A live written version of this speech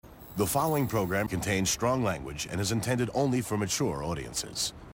The following program contains strong language and is intended only for mature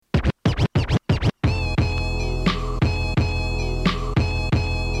audiences. Get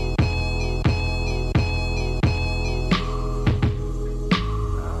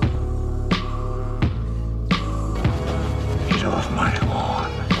off my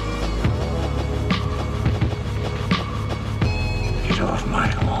lawn. Get off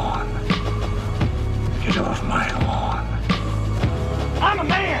my lawn. Get off my lawn. I'm a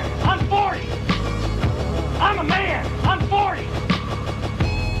man. I'm 40. I'm a man. I'm 40.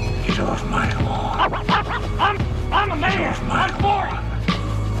 Get off my lawn. I'm a man. I'm 40.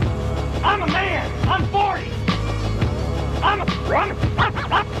 I'm a man. I'm 40. I'm a man. I'm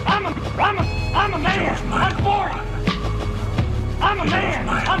 40. I'm a man.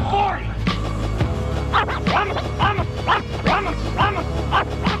 I'm 40.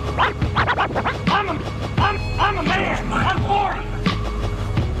 I'm a man. I'm 40.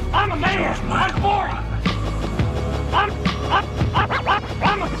 I'm a man. I'm 40.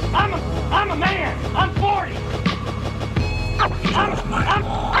 I'm a man. I'm 40. Get off my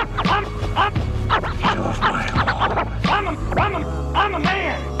lawn. Get off my lawn. I'm a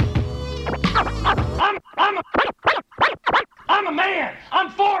man. I'm a man. I'm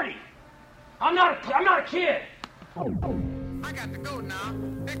 40. I'm not a kid. I got to go now.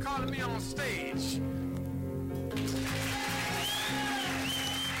 They're calling me on stage.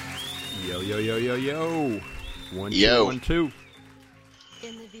 Yo, yo, yo, yo, yo. 1, 2, Yo. 1, 2.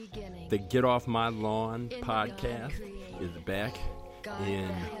 In the beginning, The Get Off My Lawn in the podcast God created, is back God in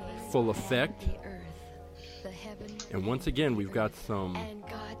the heavens full effect. and the earth, the heaven And once again, we've got some and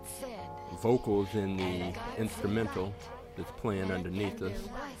God said, vocals in the instrumental that's playing underneath us.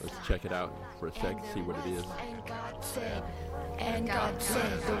 Let's check it out for a sec, see what it is. and God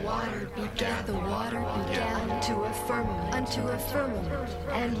said, the water began unto a firmament,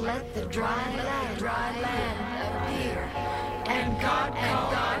 and let the dry land appear. And God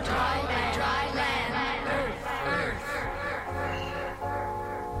called dry land, earth.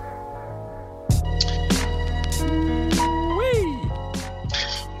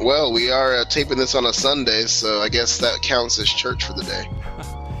 Whee! Well, we are taping this on a Sunday, so I guess that counts as church for the day.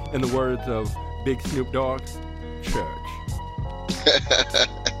 In the words of Big Snoop Dogg, church.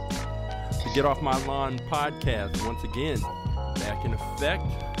 The Get Off My Lawn podcast, once again, back in effect.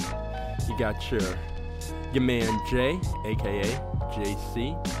 You got your man Jay, a.k.a.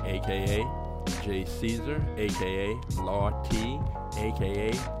 JC, a.k.a. Jay Caesar, a.k.a. Law T,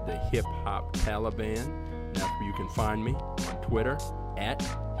 a.k.a. the Hip Hop Taliban. And that's where you can find me on Twitter, at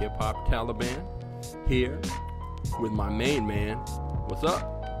Hip Hop Taliban. Here with my main man. What's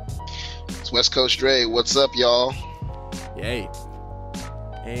up? It's West Coast Dre. What's up, y'all? Yay.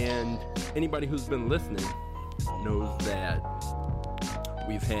 And anybody who's been listening knows that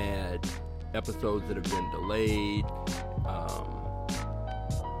we've had episodes that have been delayed.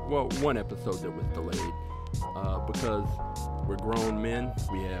 Well, one episode that was delayed because we're grown men.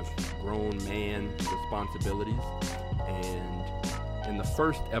 We have grown man responsibilities. And in the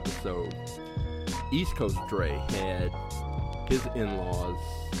first episode, East Coast Dre had his in-laws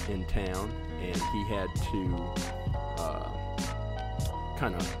in town, and he had to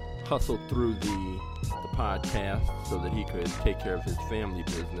kind of hustle through the podcast so that he could take care of his family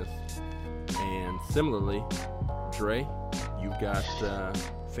business. And similarly, Dre, you've got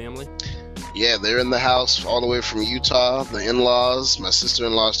family? Yeah, they're in the house all the way from Utah. The in-laws, my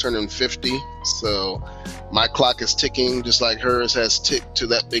sister-in-law's turning 50, so my clock is ticking just like hers has ticked to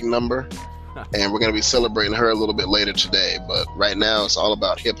that big number. And we're going to be celebrating her a little bit later today, but right now it's all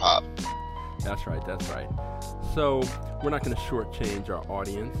about hip-hop. That's right. So we're not going to shortchange our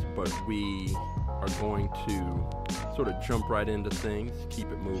audience, but we are going to sort of jump right into things, keep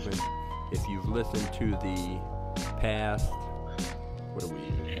it moving. If you've listened to the past, what do we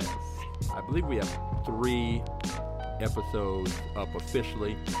have? I believe we have 3 episodes up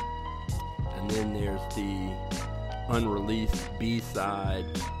officially, and then there's the unreleased B-side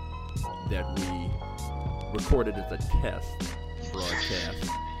that we recorded as a test broadcast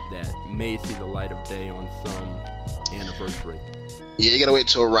that may see the light of day on some anniversary. Yeah, you got to wait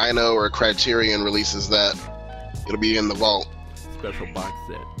till Rhino or Criterion releases that. It'll be in the vault. Special box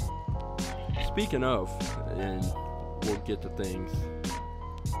set. Speaking of, and we'll get to things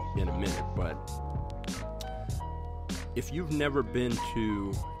in a minute, but if you've never been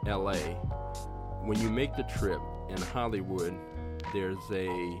to LA, when you make the trip in Hollywood, there's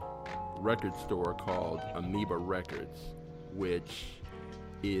a record store called Amoeba Records, which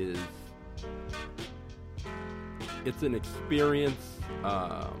is, it's an experience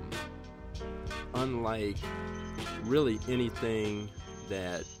unlike really anything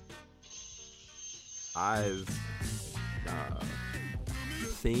that I've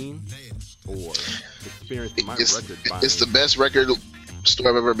seen or experienced in my record buying. It's the best record store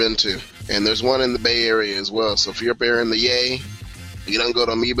I've ever been to, and there's one in the Bay Area as well. So if you're up there in the Yay, you don't go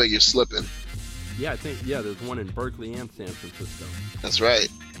to Amoeba, you're slipping. Yeah, I think there's one in Berkeley and San Francisco. That's right.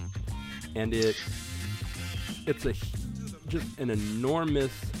 And it's just an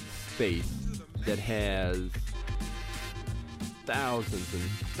enormous space that has thousands and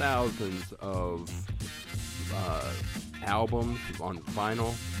thousands of albums on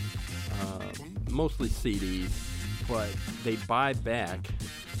vinyl, mostly CDs, but they buy back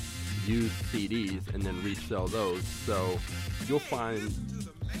used CDs and then resell those. So you'll find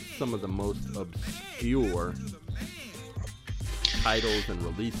some of the most obscure titles and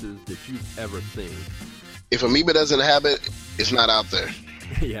releases that you've ever seen. If Amoeba doesn't have it, it's not out there.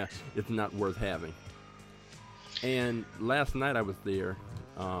 Yeah, it's not worth having. And last night I was there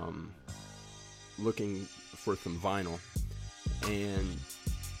looking for some vinyl, and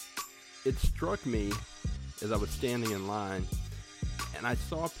it struck me as I was standing in line, and I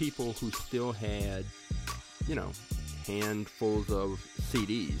saw people who still had, handfuls of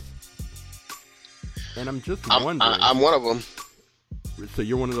CDs. And I'm just wondering. I'm one of them. So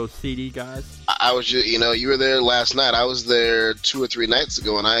you're one of those CD guys? I was just, you were there last night. I was there 2 or 3 nights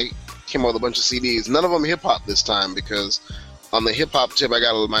ago, and I came up with a bunch of CDs. None of them hip-hop this time, because on the hip-hop tip, I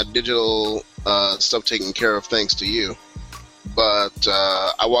got my digital stuff taken care of thanks to you. But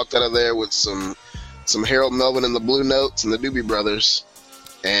I walked out of there with some Harold Melvin and the Blue Notes and the Doobie Brothers,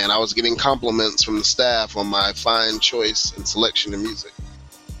 and I was getting compliments from the staff on my fine choice and selection of music.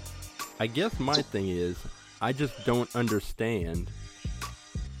 I guess my thing is, I just don't understand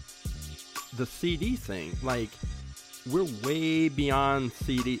the CD thing. Like, we're way beyond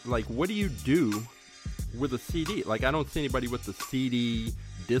CD. Like, what do you do with a CD? Like, I don't see anybody with the CD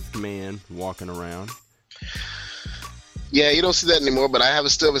Discman walking around. Yeah, you don't see that anymore, but I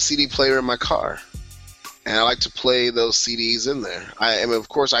still have a CD player in my car. And I like to play those CDs in there. I mean, of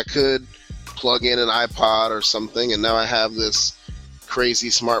course, I could plug in an iPod or something, and now I have this crazy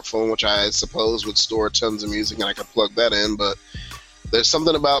smartphone, which I suppose would store tons of music, and I could plug that in. But there's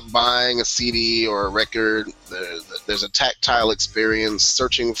something about buying a CD or a record. There's a tactile experience,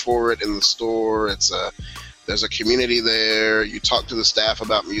 searching for it in the store. There's a community there. You talk to the staff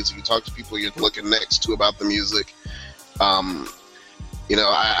about music. You talk to people you're looking next to about the music.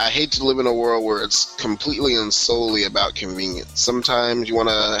 I hate to live in a world where it's completely and solely about convenience. Sometimes you want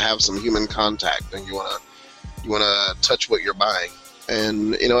to have some human contact, and you want to touch what you're buying.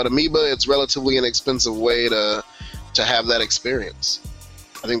 And at Amoeba, it's relatively inexpensive way to have that experience.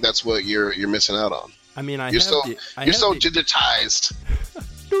 I think that's what you're missing out on. I mean, you're so digitized.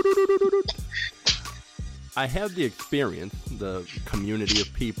 I had the experience, the community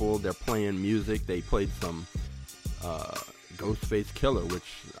of people. They're playing music. They played some Ghostface Killer,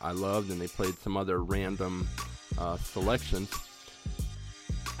 which I loved, and they played some other random selections.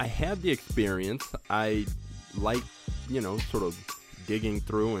 I had the experience. I like, sort of digging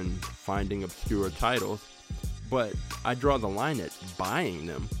through and finding obscure titles, but I draw the line at buying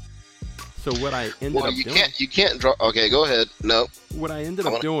them. So what I ended up doing... you can't draw... Okay, go ahead. No. What I ended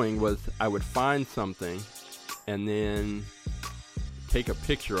up doing was I would find something and then take a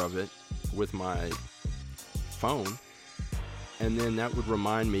picture of it with my phone, and then that would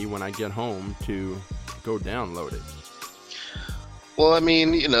remind me when I get home to go download it. Well, I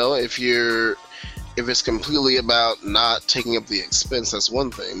mean, if it's completely about not taking up the expense, that's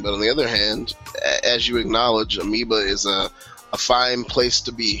one thing. But on the other hand, as you acknowledge, Amoeba is a fine place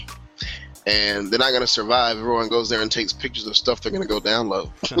to be. And they're not going to survive. Everyone goes there and takes pictures of stuff they're going to go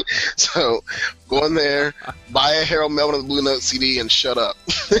download. So go in there, buy a Harold Melvin and the Blue Note CD, and shut up.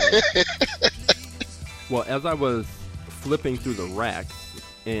 Well, as I was flipping through the racks,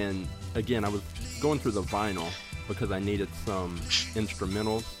 and again, I was going through the vinyl because I needed some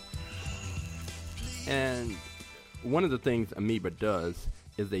instrumentals. And one of the things Amoeba does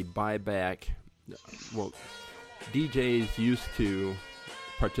is they buy back, DJs used to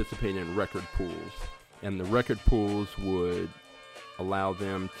participate in record pools, and the record pools would allow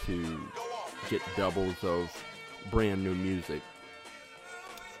them to get doubles of brand new music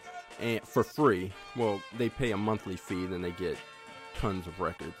and for free. Well, they pay a monthly fee, then they get tons of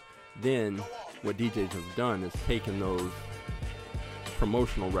records. Then what DJs have done is taken those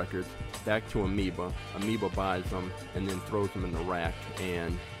promotional records back to Amoeba. Amoeba buys them and then throws them in the rack,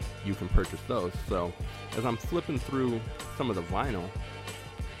 and you can purchase those. So as I'm flipping through some of the vinyl,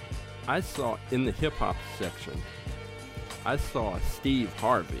 I saw in the hip-hop section, I saw Steve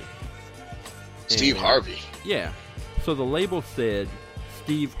Harvey. Steve Harvey? Yeah. So the label said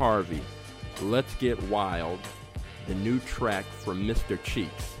Steve Harvey, Let's Get Wild, the new track from Mr.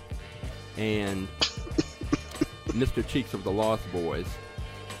 Cheeks. And Mr. Cheeks of the Lost Boys.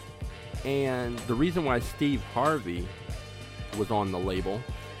 And the reason why Steve Harvey was on the label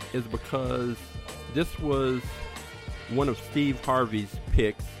is because this was one of Steve Harvey's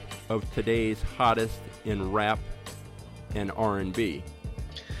picks of today's hottest in rap and R&B.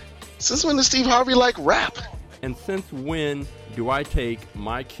 Since when does Steve Harvey like rap? And since when do I take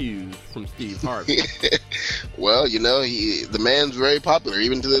my cues from Steve Harvey? Well, the man's very popular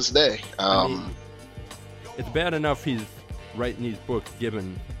even to this day. I mean, it's bad enough he's writing these books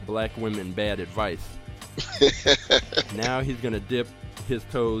giving black women bad advice. Now he's going to dip his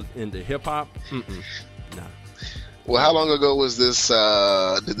toes into hip-hop? Nah. Well, how long ago was this?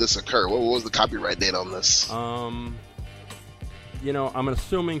 Did this occur? What was the copyright date on this? I'm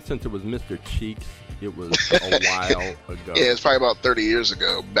assuming since it was Mr. Cheeks, it was a while ago. Yeah, it's probably about 30 years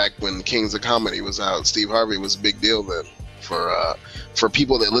ago, back when Kings of Comedy was out. Steve Harvey was a big deal then for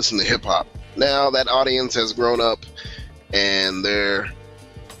people that listen to hip-hop. Now that audience has grown up, and they're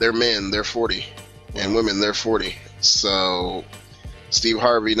men, they're 40, and women, they're 40. So Steve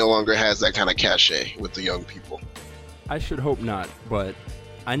Harvey no longer has that kind of cachet with the young people. I should hope not, but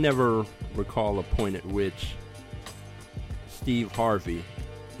I never recall a point at which Steve Harvey,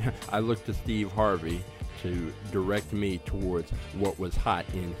 I looked to Steve Harvey to direct me towards what was hot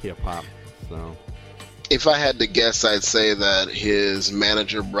in hip-hop. So, if I had to guess, I'd say that his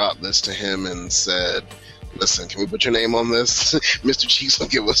manager brought this to him and said, listen, can we put your name on this? Mr. Cheeks will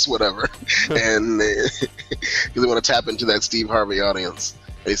give us whatever. And because they want to tap into that Steve Harvey audience.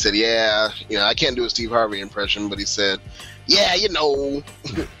 And he said, I can't do a Steve Harvey impression, but he said, go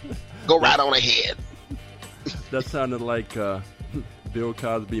right on ahead. That sounded like Bill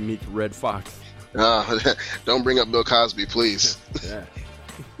Cosby meets Red Fox. Don't bring up Bill Cosby, please. Yeah.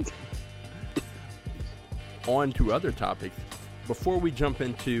 On to other topics. Before we jump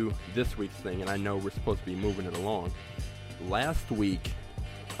into this week's thing, and I know we're supposed to be moving it along, last week,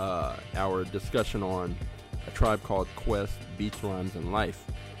 our discussion on A Tribe Called Quest, Beats, Rhymes, and Life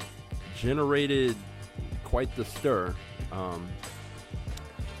generated quite the stir.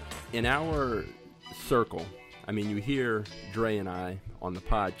 In our circle, I mean, you hear Dre and I on the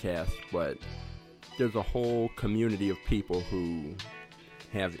podcast, but there's a whole community of people who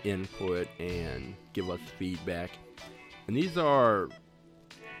have input and give us feedback. And these are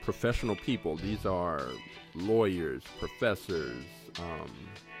professional people. These are lawyers, professors,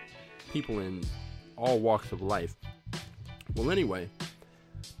 people in all walks of life. Well, anyway,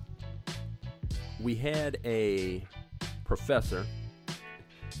 we had a professor,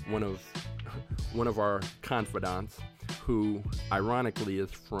 one of our confidants, who ironically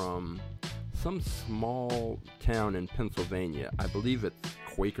is from some small town in Pennsylvania. I believe it's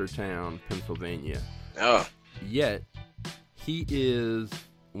Quakertown, Pennsylvania. Oh. Yet, he is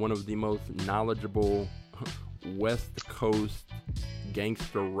one of the most knowledgeable West Coast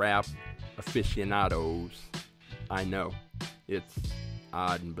gangster rap aficionados I know. It's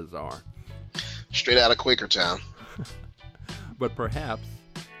odd and bizarre. Straight out of Quakertown. But perhaps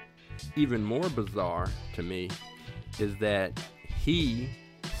even more bizarre to me is that he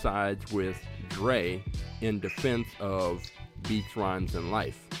sides with Dre in defense of Beats, Rhymes, and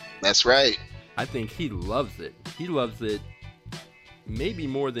Life. That's right. I think he loves it. He loves it maybe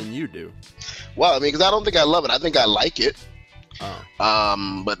more than you do. Well, I mean, because I don't think I love it. I think I like it.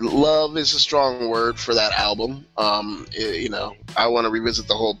 But love is a strong word for that album. I want to revisit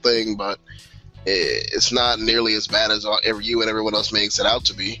the whole thing, but it's not nearly as bad as you and everyone else makes it out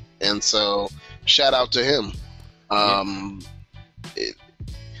to be. And so, shout out to him.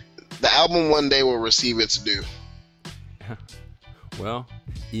 The album one day will receive its due. Well,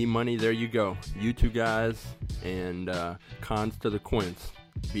 E-Money, there you go. You two guys and cons to the quints.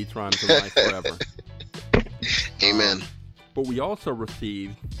 Beats, Rhymes, and Life forever. Amen. But we also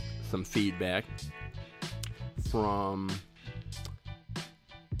received some feedback from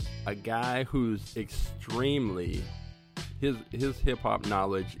a guy who's extremely, his hip-hop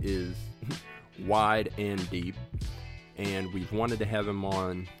knowledge is wide and deep, and we've wanted to have him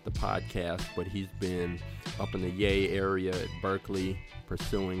on the podcast, but he's been up in the Yay area at Berkeley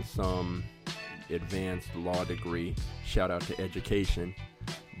pursuing some advanced law degree. Shout out to education.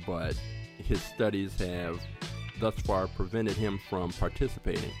 But his studies have thus far prevented him from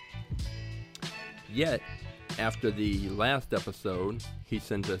participating. Yet, after the last episode, he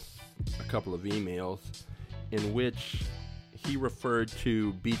sent us a couple of emails in which he referred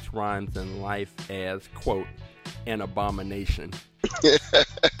to Beats, Rhymes, and Life as, quote, an abomination,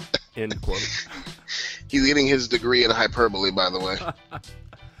 end quote. He's getting his degree in hyperbole, by the way.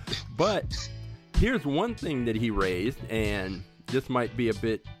 But here's one thing that he raised, and this might be a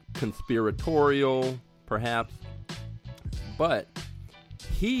bit conspiratorial, perhaps, but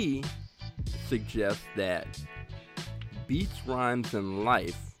he suggests that Beats, Rhymes, and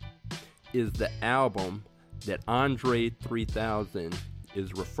Life is the album that Andre 3000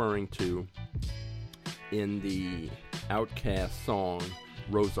 is referring to in the Outkast song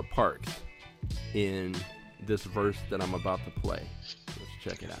Rosa Parks in this verse that I'm about to play. Let's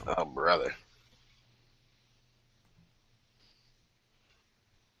check it out. Oh, brother.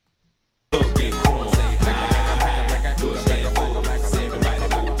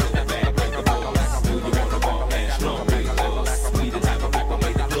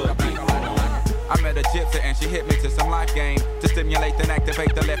 I met a gypsy and she hit me to some life game to stimulate and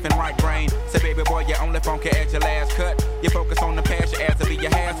activate the left and right brain. Say, baby boy, you only funky at your last cut. You focus on the past, your ass to be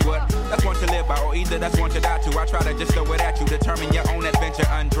your has what. That's one to live by, or either that's one to die to. I try to just throw it at you, determine your own adventure,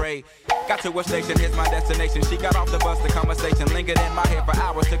 Andre. Got to a station, here's my destination. She got off the bus, the conversation lingered in my head for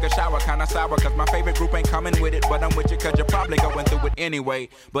hours. Took a shower, kinda sour, cause my favorite group ain't coming with it. But I'm with you, cause you're probably going through it anyway.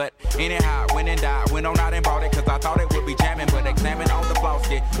 But anyhow, went and died, went on out and bought it, cause I thought it would be jamming. But examine on the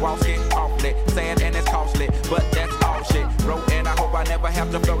flosky, walk it awfully, sad and it's costly. But that's all shit, wrote and I hope I never have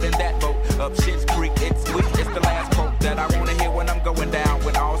to float in that boat. Up shit's creek, it's sweet, it's the last quote that I wanna hear when I'm going down.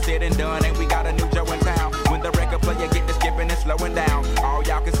 When all said and done, and we got a new Joe in town. When the record player get to skipping and slowing down, all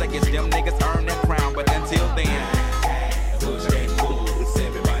y'all can say is them niggas earn their crown. But until then,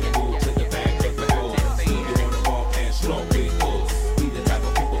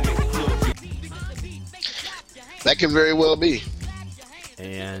 that can very well be.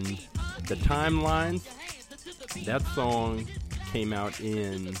 And the timelines, that song came out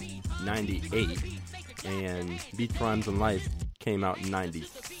in 98, and Beats, Rhymes, and Life came out in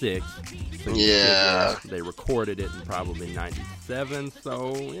 96. So Yeah. they recorded it in probably 97,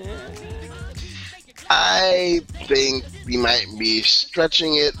 so yeah. I think we might be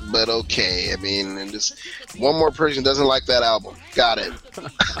stretching it, but okay. I mean, and just one more person doesn't like that album. Got it.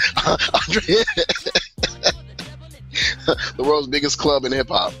 The world's biggest club in hip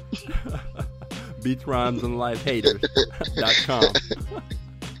hop. Beats, Rhymes, and Life haters.com.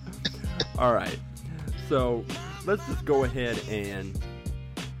 All right. So let's just go ahead and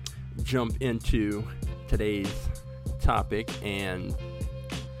jump into today's topic, and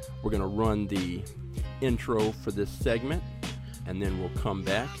we're going to run the intro for this segment, and then we'll come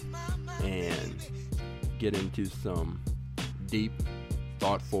back and get into some deep,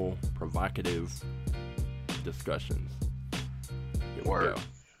 thoughtful, provocative discussions. Here we Word. go.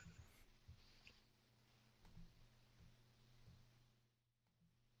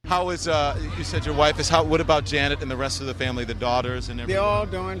 How is, you said your wife is, what about Janet and the rest of the family, the daughters and everything? They're all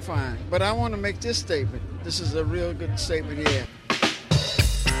doing fine. But I want to make this statement. This is a real good statement here.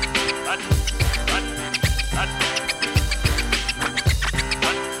 At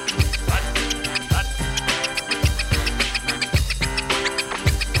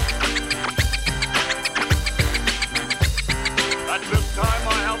this time,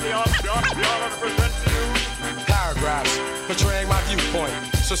 I have the honor to present to you Paragraphs portraying my viewpoint.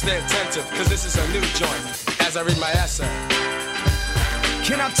 So stay attentive, cause this is a new joint. As I read my essay.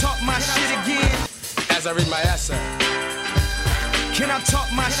 Can I talk my shit again? As I read my essay. Can I talk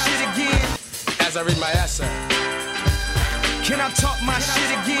my shit again? As I read my essay. Can I talk my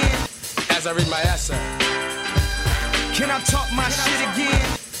shit again? As I read my essay. Can I talk my shit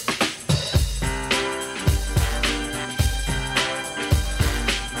again?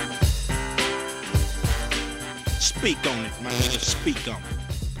 Speak on it, man. Speak on it.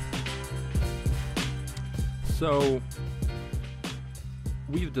 So,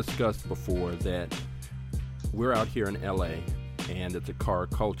 we've discussed before that we're out here in LA and it's a car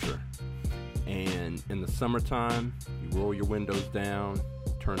culture. And in the summertime, you roll your windows down,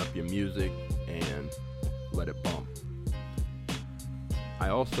 turn up your music, and let it bump. I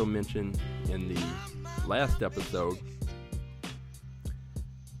also mentioned in the last episode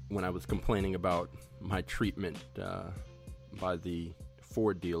when I was complaining about my treatment by the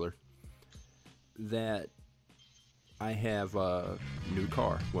Ford dealer that I have a new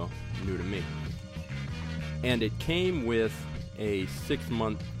car, well, new to me. And it came with a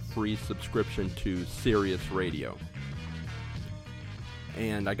 6-month free subscription to Sirius Radio.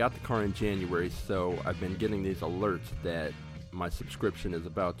 And I got the car in January, so I've been getting these alerts that my subscription is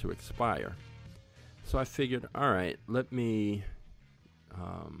about to expire. So I figured, all right, let me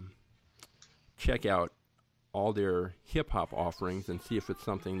check out all their hip-hop offerings and see if it's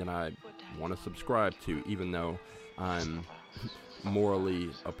something that I want to subscribe to, even though I'm morally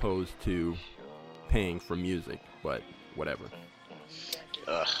opposed to paying for music, but whatever.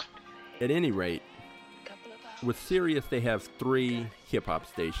 at any rate, with Sirius, they have 3 hip-hop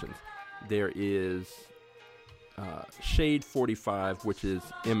stations. There is Shade 45, which is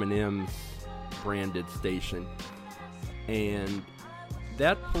Eminem's branded station, and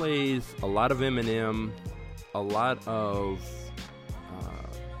that plays a lot of Eminem, a lot of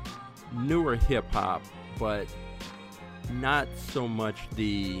newer hip-hop, but not so much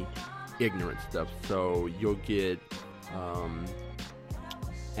the ignorant stuff. So you'll get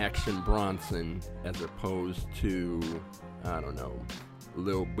Action Bronson as opposed to, I don't know,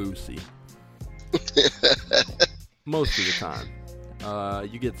 Lil Boosie. Most of the time.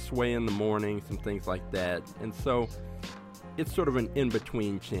 You get Sway in the Morning, some things like that. And so it's sort of an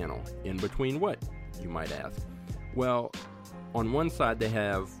in-between channel. In between what, you might ask? Well, on one side they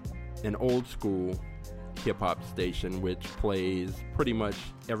have an old school hip-hop station which plays pretty much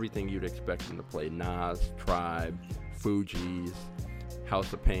everything you'd expect them to play. Nas, Tribe, Fugees,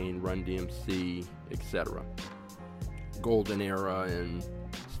 House of Pain, Run DMC, etc. Golden Era and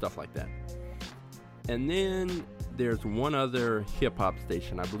stuff like that. And then there's one other hip-hop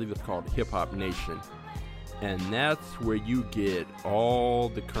station, I believe it's called Hip Hop Nation, and that's where you get all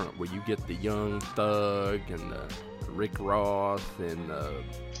the current, where you get the Young Thug and the Rick Ross and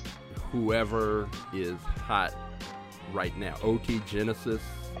whoever is hot right now, OT Genesis,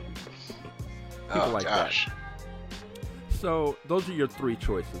 people like that. So those are your 3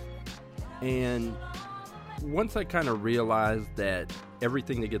 choices. And once I kind of realized that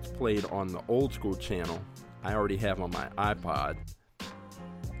everything that gets played on the old school channel I already have on my iPod,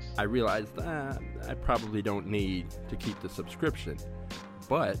 I realized I probably don't need to keep the subscription.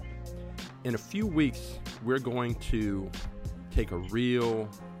 But in a few weeks, we're going to take a real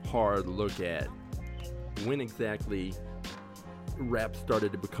hard look at when exactly rap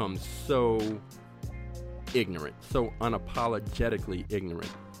started to become so ignorant, so unapologetically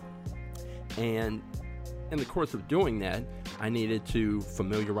ignorant. And in the course of doing that, I needed to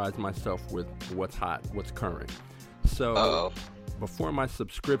familiarize myself with what's hot, what's current. So before my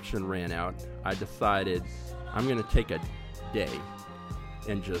subscription ran out, I decided I'm going to take a day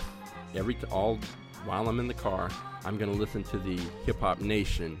and just while I'm in the car, I'm going to listen to the Hip Hop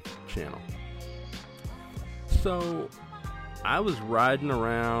Nation channel. So I was riding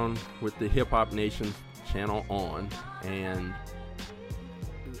around with the Hip Hop Nation channel on, and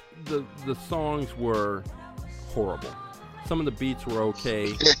the songs were horrible. Some of the beats were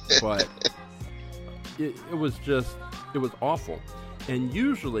okay, but it was awful. And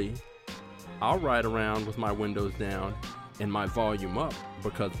usually I'll ride around with my windows down and my volume up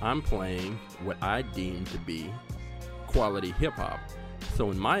because I'm playing what I deem to be quality hip hop.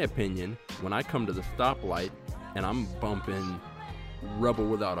 So in my opinion, when I come to the stoplight and I'm bumping Rebel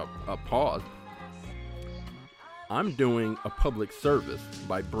Without a Pause, I'm doing a public service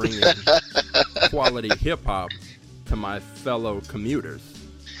by bringing quality hip hop to my fellow commuters.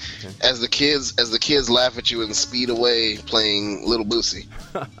 Okay? As the kids laugh at you and speed away playing Little Boosie.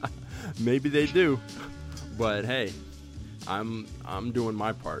 Maybe they do, but hey, I'm doing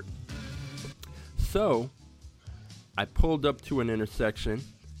my part. So I pulled up to an intersection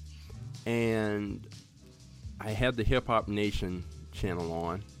and I had the Hip Hop Nation channel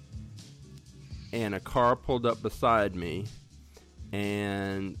on, and a car pulled up beside me,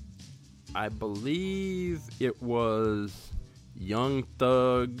 and I believe it was Young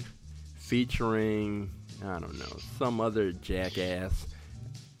Thug featuring, I don't know, some other jackass,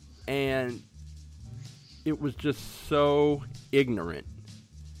 and it was just so ignorant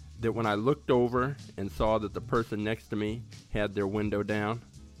that when I looked over and saw that the person next to me had their window down,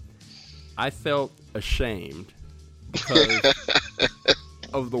 I felt ashamed because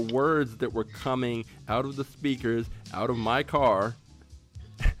of the words that were coming out of the speakers, out of my car.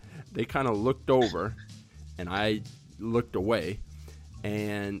 They kind of looked over, and I looked away,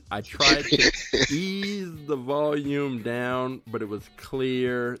 and I tried to ease the volume down, but it was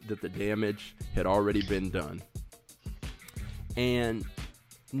clear that the damage had already been done. And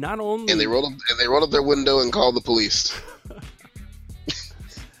not only... And they rolled up their window and called the police.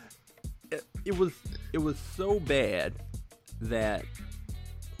 It was so bad that...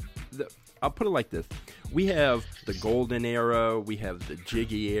 I'll put it like this. We have the golden era, we have the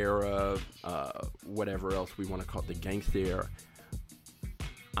jiggy era, whatever else we want to call it, the gangsta era.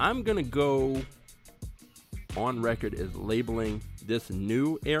 I'm going to go on record as labeling this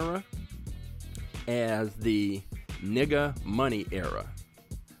new era as the nigga money era,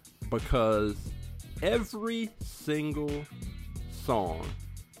 because every single song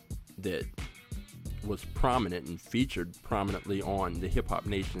that was prominent and featured prominently on the Hip Hop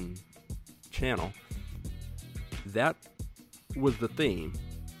Nation channel, that was the theme.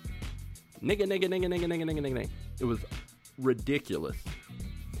 nigga, nigga, nigga, nigga, nigga, nigga, nigga. It was ridiculous.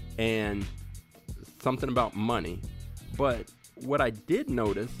 And something about money. But what I did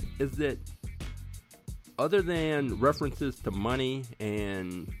notice is that other than references to money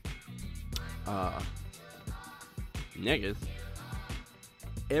and niggas,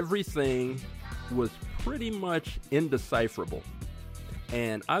 everything was pretty much indecipherable.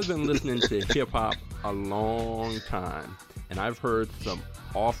 And I've been listening to hip-hop a long time, and I've heard some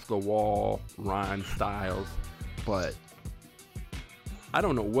off-the-wall rhyme styles, but I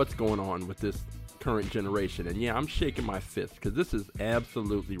don't know what's going on with this current generation. And yeah, I'm shaking my fist because this is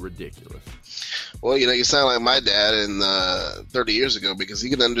absolutely ridiculous. Well, you know, you sound like my dad in 30 years ago, because he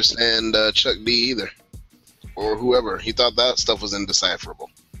couldn't understand Chuck D either, or whoever. He thought that stuff was indecipherable.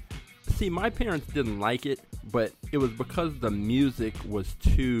 See, my parents didn't like it, but it was because the music was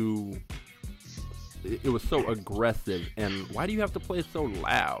too... It was so aggressive, and why do you have to play it so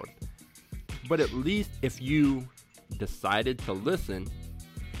loud? But at least if you decided to listen,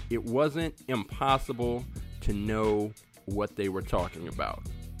 it wasn't impossible to know what they were talking about.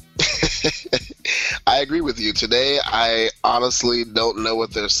 I agree with you. Today, I honestly don't know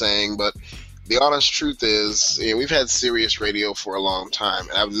what they're saying, but the honest truth is, you know, we've had Sirius Radio for a long time,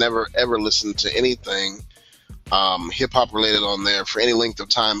 and I've never ever listened to anything hip-hop related on there for any length of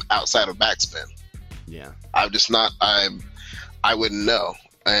time outside of Backspin. Yeah. I've just not, I wouldn't know.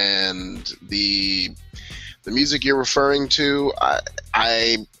 And the music you're referring to,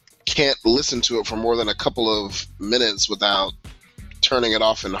 I can't listen to it for more than a couple of minutes without turning it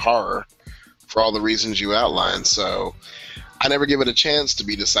off in horror for all the reasons you outlined. So I never give it a chance to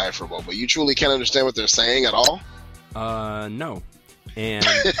be decipherable. But you truly can't understand what they're saying at all? No. And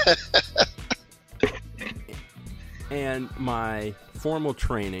and my formal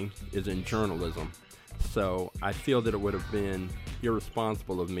training is in journalism. So I feel that it would have been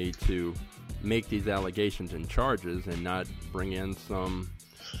irresponsible of me to make these allegations and charges and not bring in some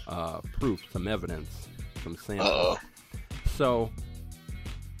proof, some evidence, some samples. So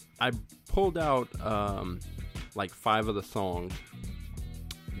I pulled out like 5 of the songs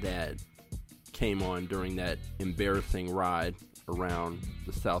that came on during that embarrassing ride around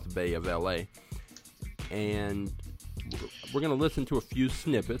the South Bay of LA. And we're going to listen to a few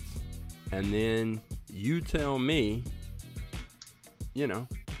snippets, and then you tell me, you know,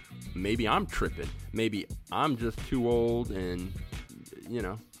 maybe I'm tripping. Maybe I'm just too old and, you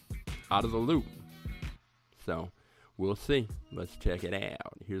know, out of the loop. So we'll see. Let's check it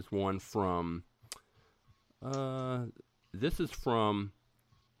out. Here's one from, this is from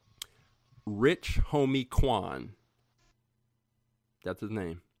Rich Homie Quan. That's his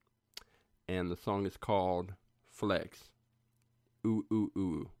name. And the song is called Flex. Ooh, ooh,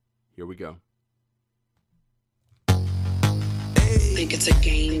 ooh. Here we go. Think it's a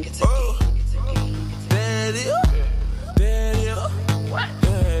game. Daddy, daddy, what?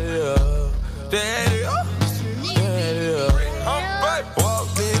 Daddy,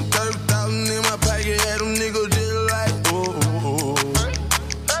 walked in 30,000 in my pocket, had them niggas just like, ooh.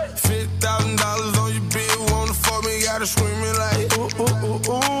 $50,000 on your bill, wanna fuck me, gotta screaming like, ooh.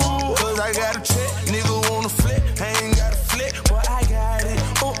 Cause I got a check, nigga wanna flip, I ain't got a flip, but I got it,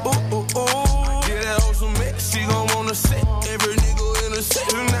 ooh. Get that on some mix, she gon' wanna sit, every nigga in the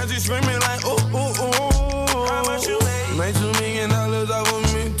set, and now she screaming like, ooh. How much you made? Made $2 million off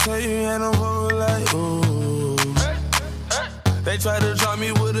of me, tell you had no phone like, ooh. They tried to drop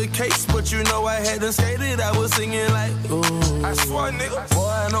me with a case, but you know I had to skate it. I was singing like, ooh. I swear, nigga. Boy,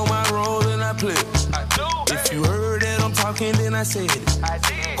 I know my role and I play it. I do. If you heard that I'm talking, then I said it. I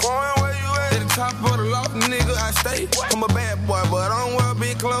did. Coin, where you at? At the top of the loft, nigga, I stay. What? I'm a bad boy, but I don't wear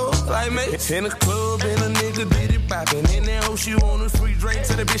big clothes like me. In the club, and a nigga did it poppin'. In that hoe, she want a free drink,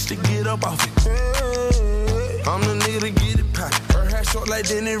 tell the bitch to get up off it. Hey, I'm the nigga to get it poppin'. Her hair short like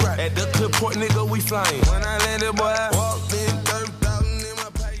Denny Rock. At the clip port, nigga, we flying. When I landed, boy, I walked in 30,000 in my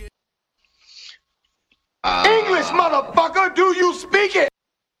pocket. English, motherfucker, do you speak it?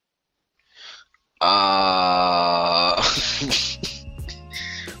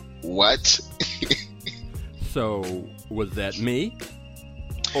 What? So, was that me?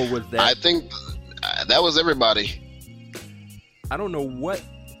 Or was that... I think that was everybody. I don't know what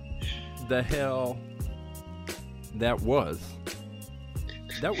the hell that was.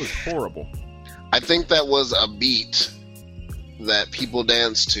 That was horrible. I think that was a beat that people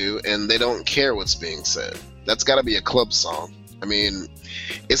dance to, and they don't care what's being said. That's got to be a club song. I mean,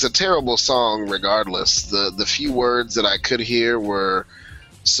 it's a terrible song regardless. The few words that I could hear were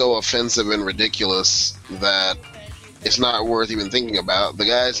so offensive and ridiculous that it's not worth even thinking about. The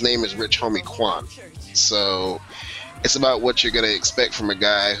guy's name is Rich Homie Quan. So It's about what you're gonna expect from a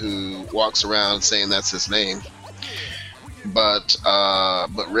guy who walks around saying that's his name. But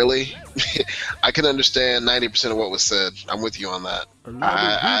really, I can understand 90% of what was said. I'm with you on that.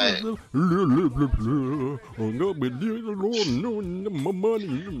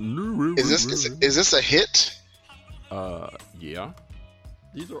 Is this a hit? Yeah.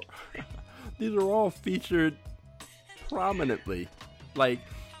 These are all featured prominently. Like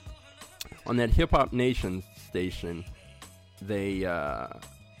on that Hip Hop Nation station, they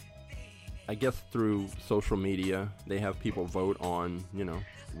I guess through social media, they have people vote on,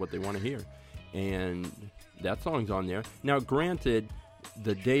 what they want to hear. And that song's on there. Now, granted,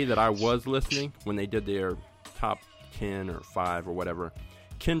 the day that I was listening, when they did their top 10 or 5 or whatever,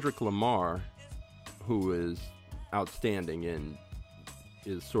 Kendrick Lamar, who is outstanding and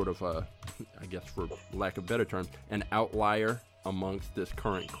is sort of a, I guess for lack of better terms, an outlier amongst this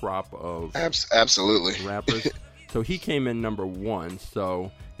current crop of absolutely rappers. So he came in number 1,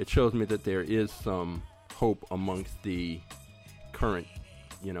 so it shows me that there is some hope amongst the current,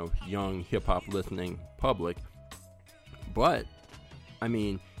 young hip-hop listening public. But, I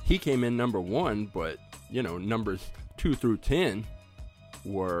mean, he came in number 1, but, numbers 2 through 10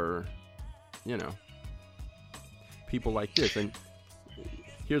 were, people like this. And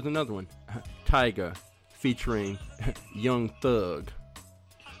here's another one. Tyga featuring Young Thug.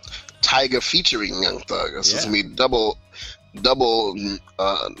 Tyga featuring Young Thug. This is going to be double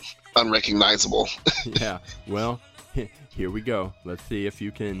unrecognizable. Yeah. Well, here we go. Let's see if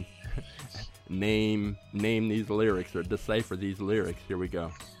you can name these lyrics or decipher these lyrics. Here we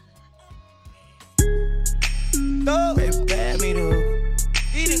go. Baby, pay me to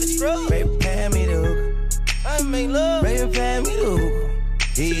baby, pay me to I make love. Baby, pay me to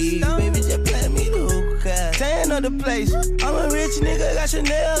baby, just play me to tan of the place. I'm a rich nigga, got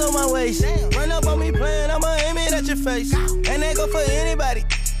Chanel on my waist. Run up on me playing, I'ma aim it at your face. And they go for anybody,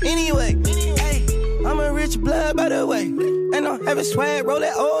 anyway. Hey, I'm a rich blood, by the way. And I'm having swag, roll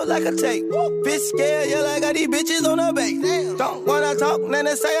that old like a tape. Bitch scared, yeah, I got these bitches on the base. Don't wanna talk, then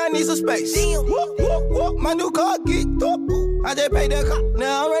they say I need some space. My new car geeked up. I just paid the cop,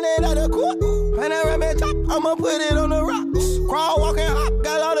 now I'm running out of court. Panoramic top, I'ma put it on the rocks. Crawl, walk, and hop,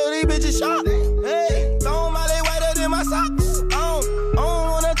 got all of these bitches shot. Hey, don't my they whiter than my socks. I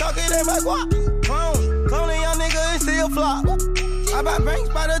don't wanna talk it in my guap. Cloning young nigga and still flop. I buy banks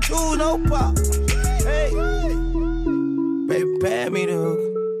by the 2, no pop. Hey, baby, pay me the hook.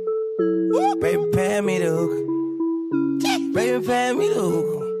 Baby, pay me the hook. Baby, pay me the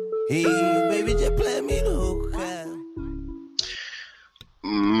hook. Hey, baby, just play me the hook.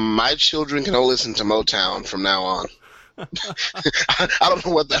 My children can only listen to Motown from now on. I don't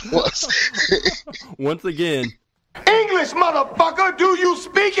know what that was. Once again, English, motherfucker, do you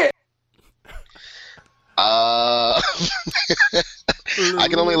speak it? I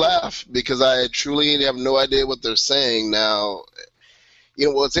can only laugh because I truly have no idea what they're saying now.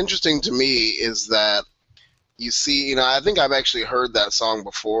 What's interesting to me is that you see, I think I've actually heard that song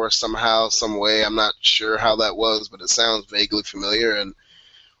before somehow, some way. I'm not sure how that was, but it sounds vaguely familiar. And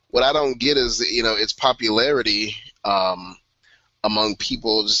what I don't get is, its popularity among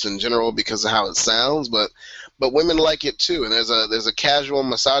people just in general because of how it sounds, but women like it too. And there's a casual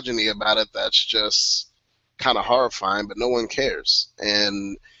misogyny about it that's just kind of horrifying, but no one cares.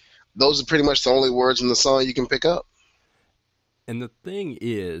 And those are pretty much the only words in the song you can pick up. And the thing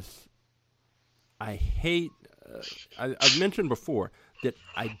is, I hate, I've mentioned before that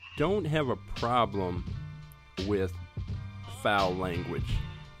I don't have a problem with foul language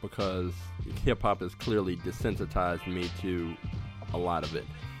because hip-hop has clearly desensitized me to a lot of it.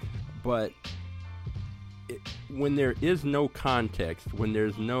 But when there is no context, when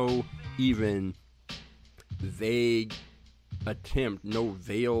there's no even vague attempt, no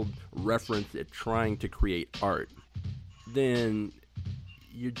veiled reference at trying to create art, then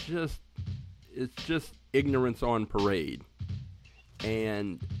it's just ignorance on parade.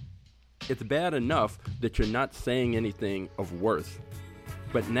 And it's bad enough that you're not saying anything of worth,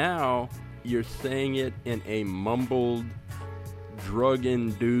 but now you're saying it in a mumbled,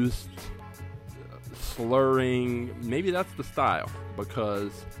 drug-induced, slurring, maybe that's the style,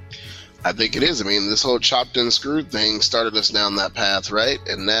 because I think it is. I mean, this whole chopped and screwed thing started us down that path, right?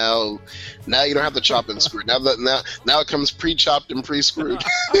 And now you don't have to chop and screw. Now it comes pre-chopped and pre-screwed.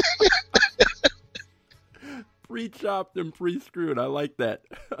 Pre-chopped and pre-screwed. I like that.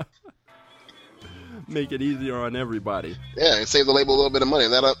 Make it easier on everybody. Yeah, and save the label a little bit of money.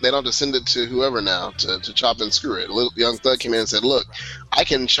 They don't have to send it to whoever now to chop and screw it. Young Thug came in and said, "Look, I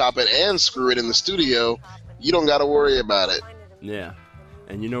can chop it and screw it in the studio. You don't got to worry about it." Yeah.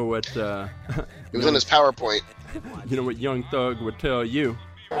 And you know what? It was in his PowerPoint. You know what Young Thug would tell you?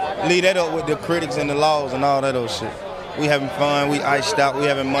 Leave that up with the critics and the laws and all that old shit. We having fun, we iced out, we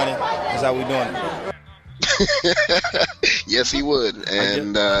having money. That's how we doing it. Yes, he would,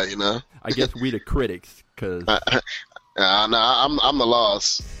 and you know. I guess we the critics, cause. No, I'm the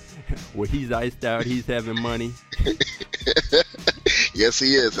laws. Well, he's iced out. He's having money. Yes,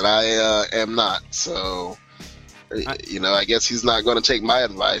 he is, and I am not. So, you know, I guess he's not going to take my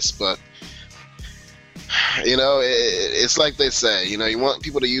advice, but. You know, it's like they say, you know, you want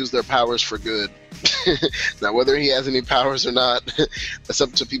people to use their powers for good. Now, whether he has any powers or not, that's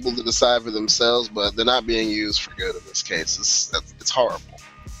up to people to decide for themselves, but they're not being used for good in this case. It's horrible.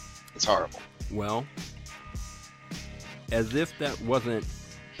 It's horrible. Well, as if that wasn't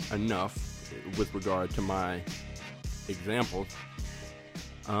enough with regard to my examples,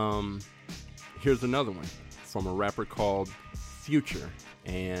 here's another one from a rapper called Future,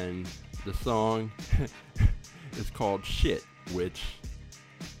 and the song is called Shit, which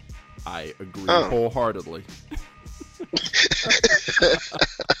I agree wholeheartedly.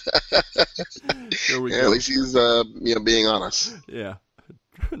 Here we go. At least he's being honest. Yeah.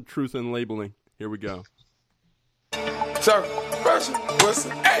 Truth in labeling. Here we go. Talk, Russia, what's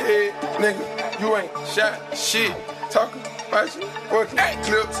up? Hey, nigga, you ain't shot shit. Talking about you, fucking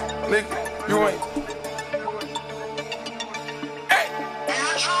clips, nigga, you ain't.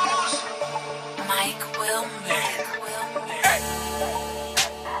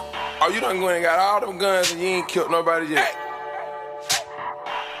 Oh, you done going and got all them guns and you ain't killed nobody yet. Hey.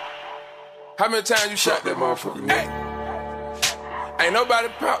 How many times you shot that motherfucker, nigga? Hey. Ain't nobody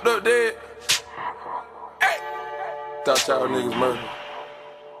popped up dead. Hey. Thought y'all niggas murdered.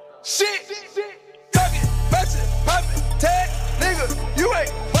 Shit. Talking, batching, popping, tag, nigga, you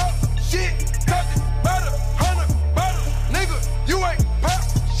ain't pop shit. Talking about 100 bottles, nigga, you ain't pop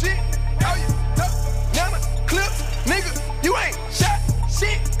shit. How you talk, nana clips, nigga, you ain't shot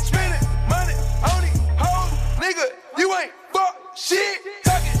shit. Money on these hoes, nigga, you ain't fuck shit.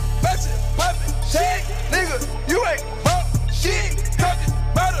 Talking, batching, poppin', shit, nigga, you ain't fuck shit. Talking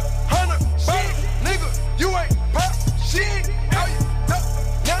about 100 bottles, nigga, you ain't pop shit. How you talk,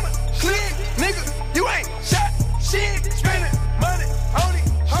 nana, click, nigga, you ain't shot shit. Spending money on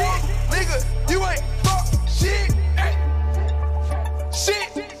these hoes, nigga, you ain't fuck shit. Ay.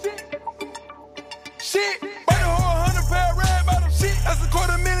 Shit, buy the whole 100 pair red bottom shit. That's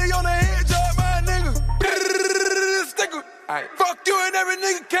 $250,000 on the head job, my nigga. Sticker. Right. Fuck you and every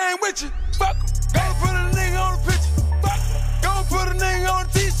nigga came with you. Fuck em. Go put a nigga on the picture. Fuck em. Go put a nigga on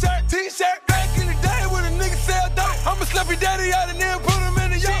the t-shirt. T-shirt. Back in the day when a nigga sell dope. I'ma slap your daddy out and then put him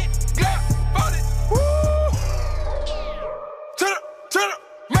in the yacht. Glock, bought it. Woo. Turn up.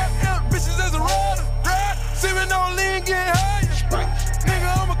 Mac M bitches as a rider. Ride. Sippin' on lean, getting higher. Nigga,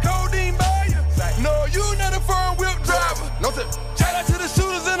 I'm a codeine buyer. No, you not a firm whip driver. No, sir. Shout out to the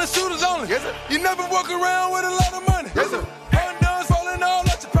shooters and the shooters only. Yes, sir. You never walk around with a lot of money. Yes, sir. Handguns falling all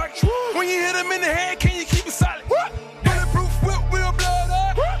out your pocket. When you hit them in the head, can you keep it solid? What? Bulletproof whip, wheel blood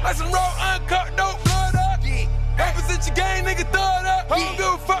up. Like some raw, uncut, dope, blood up. Yeah. Represent your gang, nigga, throw it up. I don't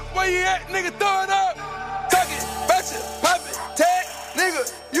give a fuck where you at, nigga, throw it up. Talking, batching, popping, tag,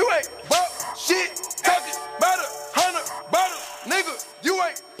 nigga, you ain't bought shit. Talking about 100 bottles, nigga, you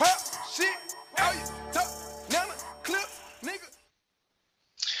ain't pop shit. How you talk, nana, clips, nigga.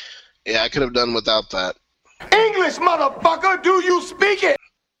 Yeah, I could have done without that. English, motherfucker, do you speak it?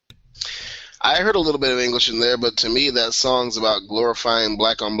 I heard a little bit of English in there, but to me, that song's about glorifying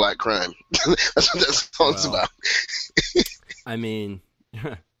black on black crime. That's what that song's about. I mean,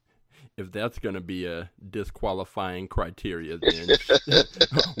 if that's going to be a disqualifying criteria, then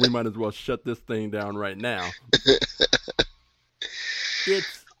we might as well shut this thing down right now.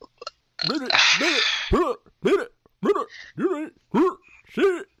 It's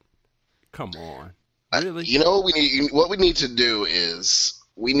come on. Really? You know what we need to do is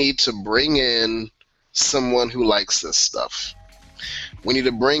we need to bring in someone who likes this stuff. We need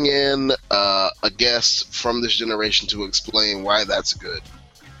to bring in a guest from this generation to explain why that's good.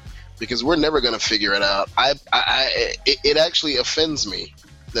 Because we're never going to figure it out. It actually offends me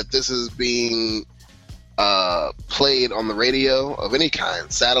that this is being played on the radio of any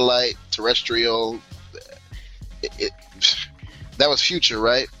kind, satellite, terrestrial. That was Future,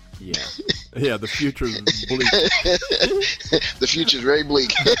 right? Yeah, the future's bleak. The future's very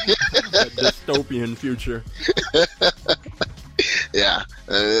bleak. A dystopian future. Yeah,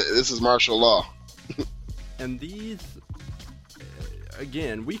 this is martial law. And these,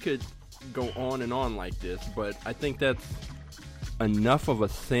 again, we could go on and on like this, but I think that's enough of a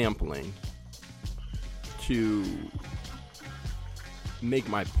sampling to make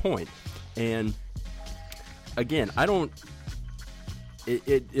my point. And again, I don't.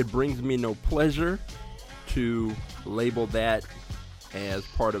 It brings me no pleasure to label that as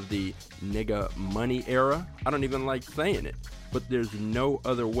part of the nigga money era. I don't even like saying it, but there's no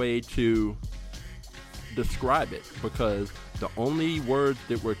other way to describe it, because the only words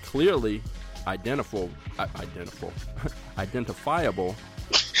that were clearly identifiable.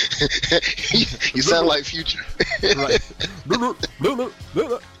 You sound like Future. Right.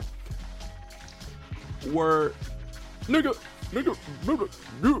 Were nigga,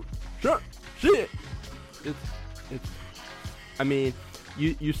 shit. It's. I mean,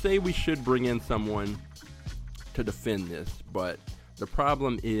 you say we should bring in someone to defend this, but the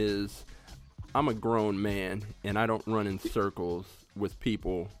problem is, I'm a grown man and I don't run in circles with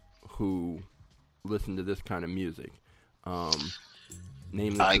people who listen to this kind of music.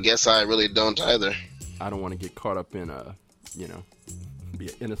 Namely, I guess I really don't either. I don't want to get caught up in a, be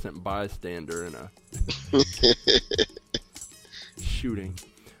an innocent bystander in a shooting.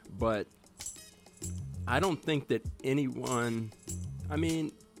 But I don't think that anyone, I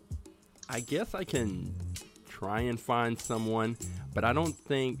mean, I guess I can try and find someone, but I don't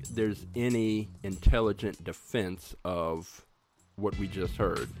think there's any intelligent defense of what we just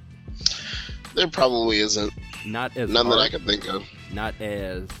heard. There probably isn't. Not as none art, that I can think of. Not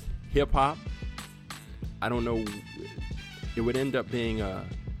as hip hop. I don't know. It would end up being a.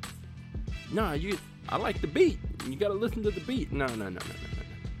 Nah, I like the beat. You got to listen to the beat. No.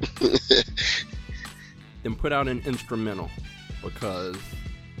 Then put out an instrumental, because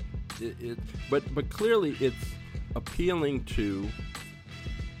but clearly it's appealing to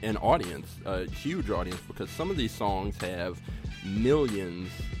an audience, a huge audience, because some of these songs have millions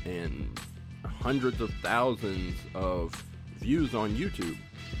and hundreds of thousands of views on YouTube.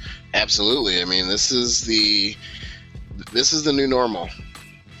 Absolutely. I mean, this is the new normal.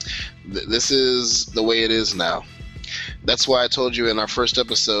 This is the way it is now. That's why I told you in our first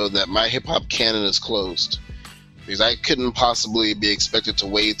episode that my hip-hop canon is closed, because I couldn't possibly be expected to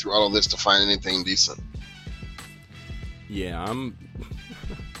wade through all of this to find anything decent. Yeah,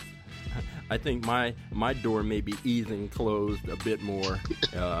 I think my door may be easing closed a bit more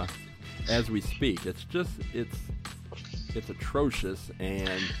as we speak. It's atrocious,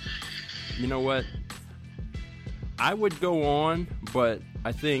 and you know what? I would go on, but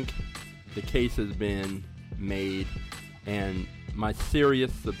I think the case has been made, and my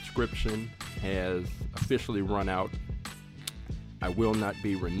Sirius subscription has officially run out. I will not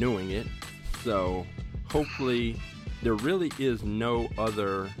be renewing it, so hopefully there really is no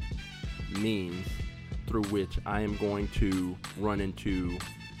other means through which I am going to run into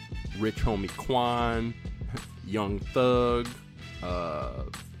Rich Homie Quan, Young Thug,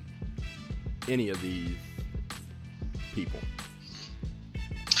 any of these people.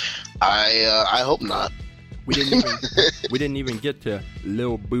 I hope not. We didn't even get to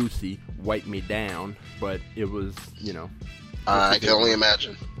Lil Boosie, Wipe Me Down, but it was, I can only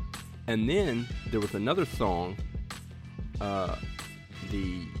imagine. And then there was another song.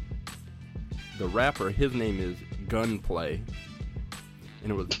 The rapper, his name is Gunplay,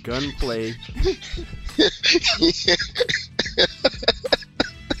 and it was Gunplay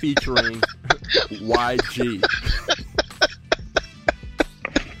featuring YG.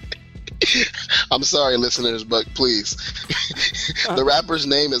 I'm sorry, listeners, but please. The rapper's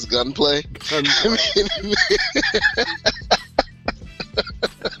name is Gunplay.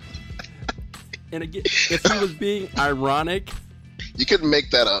 And again, if he was being ironic, you couldn't make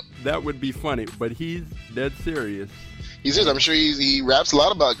that up. That would be funny, but he's dead serious. He's serious. I'm sure he raps a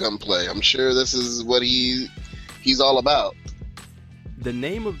lot about gunplay. I'm sure this is what he's all about. The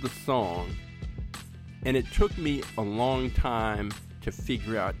name of the song, and it took me a long time to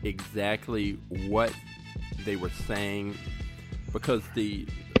figure out exactly what they were saying, because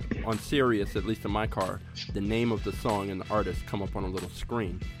on Sirius, at least in my car, the name of the song and the artist come up on a little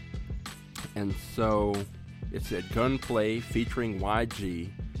screen. And so it said Gunplay featuring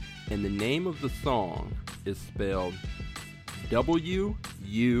YG, and the name of the song is spelled WUZHANINDOE.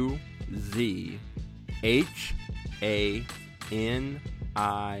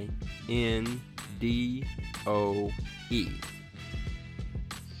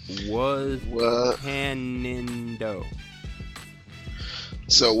 Was Hanindo.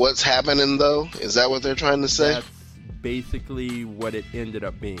 So what's happening, though? Is that what they're trying to say? That's basically what it ended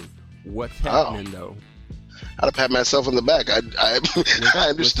up being. What's happening, though? I'd have pat myself on the back. I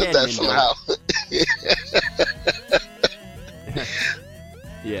understood that somehow.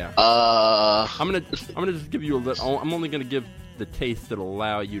 Yeah. I'm gonna just give you a little. I'm only gonna give the taste that'll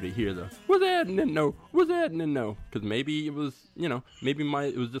allow you to hear the what's happening? No, what's happening? No, because maybe it was, maybe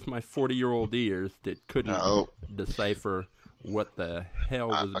it was just my 40-year-old ears that couldn't decipher what the hell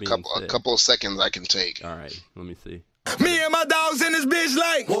was being said. A couple of seconds I can take. All right, let me see. Me and my dogs in this bitch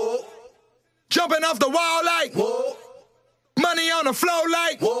like, whoa. Jumping off the wall like, whoa. Money on the floor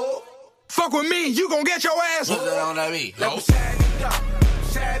like, whoa. Fuck with me, you gon' get your ass. What's that on that beat? Like we're setting it up,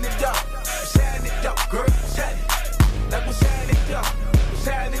 setting it up, setting it up, girl, setting it. Like we're setting it up,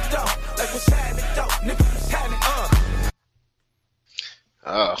 setting it up, like we're setting it up, nigga, we're setting it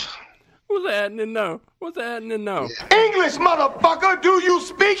up. What's happening now? What's happening now? English, motherfucker, do you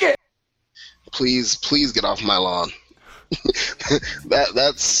speak it? Please get off my lawn.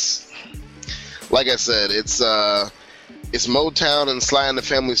 That's like I said, it's Motown and Sly and the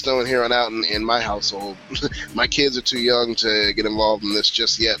Family Stone here on out in my household. My kids are too young to get involved in this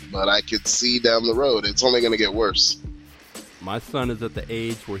just yet, but I could see down the road it's only going to get worse. My son is at the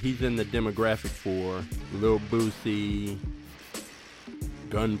age where he's in the demographic for Lil Boosie,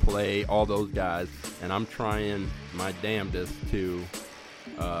 Gunplay, all those guys, and I'm trying my damnedest to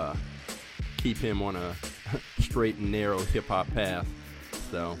keep him on a straight and narrow hip-hop path.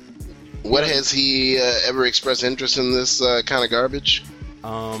 So, what has he ever expressed interest in this kind of garbage?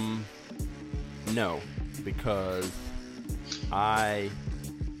 No, because I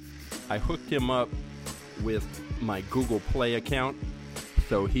hooked him up with my Google Play account,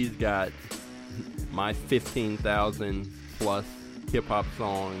 so he's got my 15,000 plus hip-hop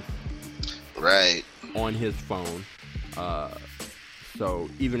songs right on his phone. So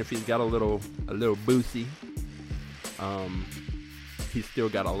even if he's got a little Boosie, he's still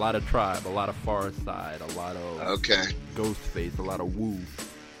got a lot of Tribe, a lot of Forest Side, a lot of Ghostface, a lot of Wu.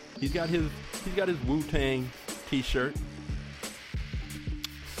 He's got his Wu-Tang t-shirt.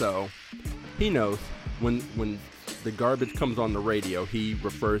 So he knows when the garbage comes on the radio, he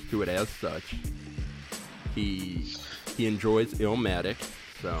refers to it as such. He enjoys Illmatic,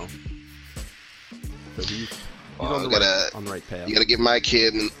 so he's on the right path. You gotta give my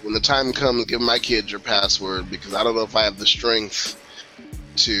kid, when the time comes, give my kid your password, because I don't know if I have the strength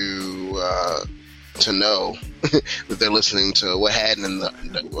to know that they're listening to what happened in the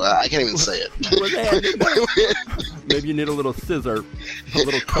I can't even say it. Maybe you need a little scissor, a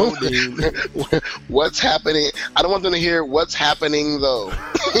little codeine. What's happening? I don't want them to hear what's happening though.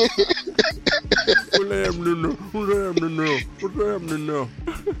 What's happening now?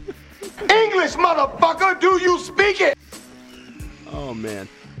 English, motherfucker, do you speak it? Oh man.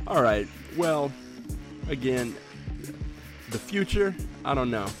 All right. Well, again, the future, I don't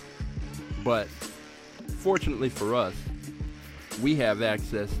know. But fortunately for us, we have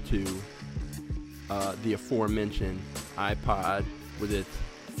access to the aforementioned iPod with its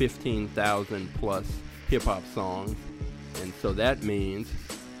 15,000 plus hip hop songs. And so that means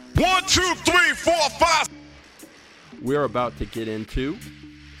 1, 2, 3, 4, 5. We're about to get into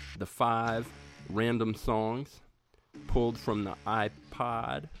the 5 random songs pulled from the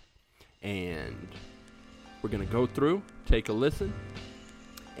iPod, and we're going to go through, take a listen,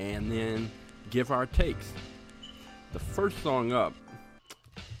 and then give our takes. The first song up.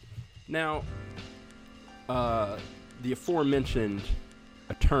 Now, the aforementioned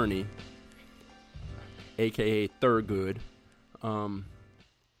attorney, aka Thurgood,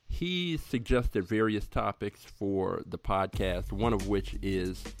 he suggested various topics for the podcast, one of which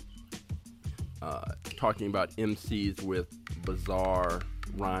is talking about MCs with bizarre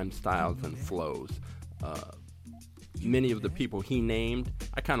rhyme styles and flows. Many of the people he named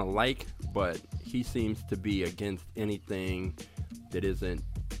I kind of like, but he seems to be against anything that isn't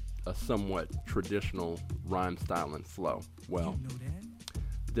a somewhat traditional rhyme style and flow. Well,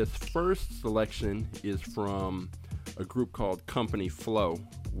 this first selection is from a group called Company Flow,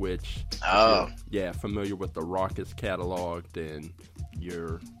 which, familiar with the Raucous catalog, then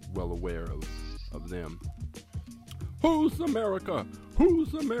you're well aware of them. Who's America?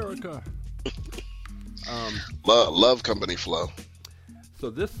 Who's America? Love Company Flow. So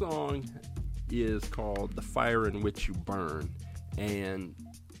this song is called The Fire in Which You Burn, and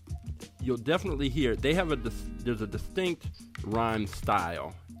you'll definitely hear they have there's a distinct rhyme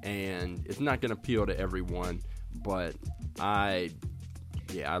style, and it's not going to appeal to everyone, but I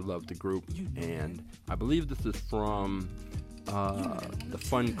love the group, and I believe this is from the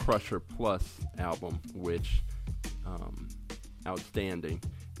Fun Crusher Plus album, which outstanding,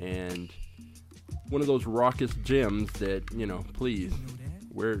 and one of those raucous gems that, please,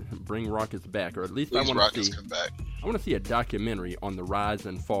 bring Raucous back, or at least please, I want to see. Come back. I want to see a documentary on the rise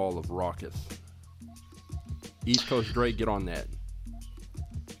and fall of Raucous. East Coast Dre, get on that.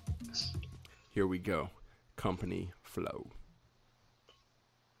 Here we go. Company Flow.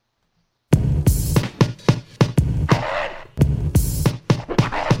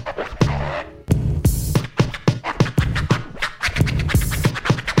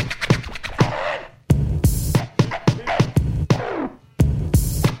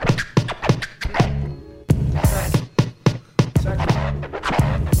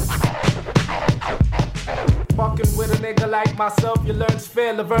 myself, you learn it's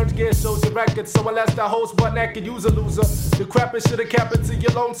fair. Laverne's gear shows your record, so unless the host butt naked, you's a loser. The crap it should've kept it till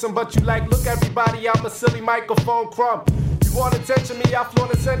you're lonesome, but you like, look everybody, I'm a silly microphone crumb. You want attention, me, I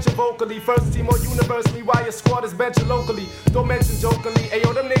flaunt attention vocally. First team or universe, me, while your squad is benching locally. Don't mention jokingly,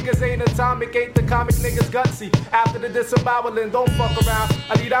 ayo, them niggas ain't atomic, ain't the comic niggas gutsy. After the disemboweling, don't fuck around.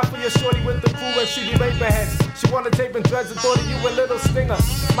 I lead out for your shorty with the crew and she be raping heads. She wanna tape and dreads and thought of you a little stinger.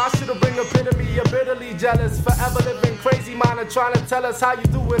 My shit'll bring epitome, you're bitterly jealous. Forever living crazy mind and trying to tell us how you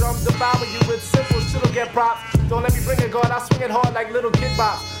do it. I'm devouring you with simple shit'll get props. Don't let me bring it, God, I swing it hard like little kid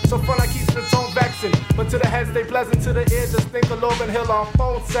bops. So fun I keep the tone vexing, but to the head stay pleasant, to the ear just think of Logan Hill on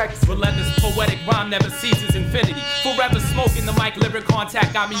phone sex. Relentless poetic rhyme never ceases, infinity. Forever smoking the mic, lyric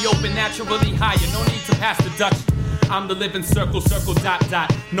contact got me open, naturally higher, no need to pass the Dutch. I'm the living circle, dot,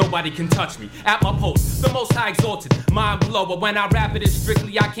 dot. Nobody can touch me. At my post, the most high exalted, mind blower. When I rap it is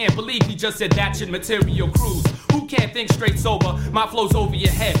strictly, I can't believe he just said that shit, material cruise. Who can't think straight sober? My flow's over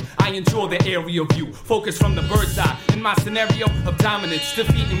your head. I enjoy the aerial view. Focus from the bird's eye. In my scenario of dominance,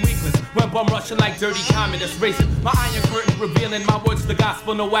 defeating weaklings. When bum rushing like dirty communists racing. My iron curtain revealing my words, the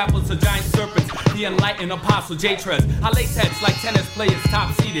gospel, no apples to giant serpents. The enlightened apostle J-Trez. I lace heads like tennis players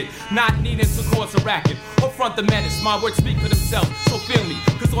top seated. Not needing to cause a racket or front the menace. My words speak for themselves, so feel me.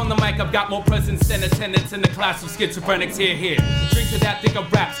 Cause on the mic I've got more presence than attendance in the class of schizophrenics. Here. Drink to that thick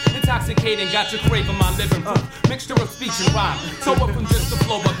of raps. Intoxicating, got you craving my living proof. Mixture of speech and rhyme. So up from just the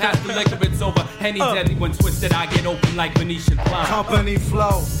flow, but past the liquor it's over. Henny deadly when twisted, I get open like Venetian blinds. Company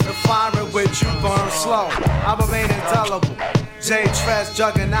flow, the fire in which you burn slow. I remain indelible. J-Trez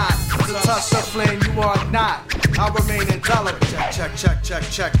juggernaut. To touch the flame, you are not. I remain indelible. Check.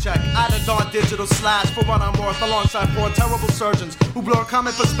 I done darn digital slash for what I'm worth, alongside four terrible surgeons who blur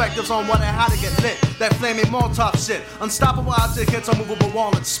common perspectives on what and how to get lit. That flaming Molotov shit. Unstoppable object hits unmovable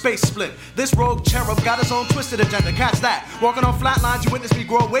wall and space split. This rogue cherub got his own twisted agenda. Catch that. Walking on flat lines, you witness me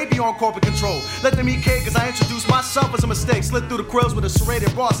grow way beyond corporate control. Let them eat cake, cause I introduced myself as a mistake. Slid through the quills with a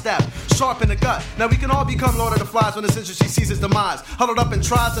serrated raw stab. Sharp in the gut. Now we can all become Lord of the Flies when this industry sees its demise. Huddled up and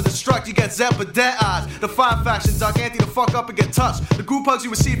tries to destruct, you get Zeb with dead eyes. The five faction duck, anti the fuck up and get touched. The group hugs you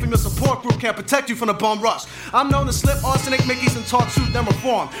receive from your support group can't protect you from the bum rush. I'm known to slip arsenic Mickeys and talk truth then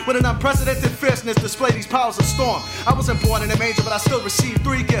reform. With an unprecedented fierceness, display these powers of storm. I wasn't born in a manger, but I still received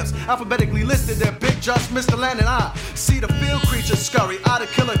 3 gifts. Alphabetically listed, they're Big Just, Mr. Land, and I. See the field creatures scurry, out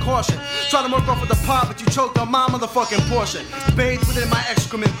of killer caution. Try to work off with the pot, but you choked on my motherfucking portion. Bathed within my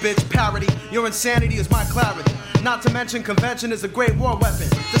excrement, bitch, parody. Your insanity is my clarity. Not to mention convention is a great war weapon.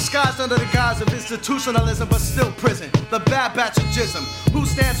 Disguised under the guise of institutionalism, but still prison. The bad batch of jism. Who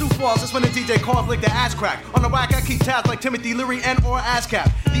stands, who falls, that's when the DJ calls like the ass crack. On the whack, I keep tabs like Timothy Leary and or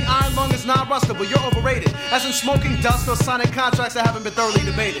ASCAP. The iron lung is non-rustable, you're overrated. As in smoking dust or signing contracts that haven't been thoroughly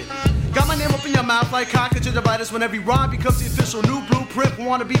debated. Got my name up in your mouth like conjunctivitis when every rhyme becomes the official new blueprint for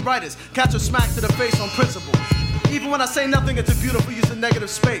wannabe writers. Catch a smack to the face on principle. Even when I say nothing, it's a beautiful use of negative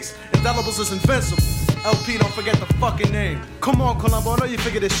space. Indelibles is invincible. LP, don't forget the fucking name. Come on, Columbo, I know you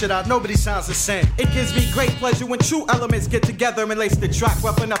figured this shit out. Nobody sounds the same. It gives me great pleasure when true elements get together and lace the track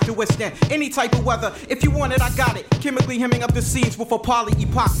rough enough to withstand any type of weather. If you want it, I got it. Chemically hemming up the seeds with a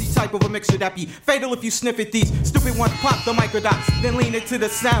poly-epoxy type of a mixture that be fatal if you sniff at these. Stupid ones pop the microdots, then lean into the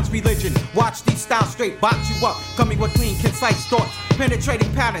sounds religion. Watch these styles straight, box you up. Coming with clean, concise thoughts,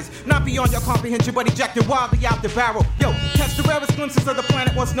 penetrating patterns. Not beyond your comprehension, but ejected wildly out the barrel. Yo, catch the rarest glimpses of the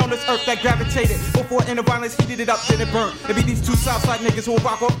planet once known as Earth that gravitated before inner violence heated it up, then it burned. It be these two Southside niggas who will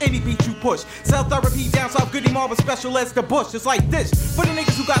rock off any beat you push. Cell therapy down south, Goody Marvel special as the Bush. It's like this. For the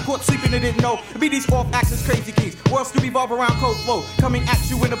niggas who got caught sleeping and didn't know, it be these off-axis crazy keys. Worlds to revolve around cold flow. Coming at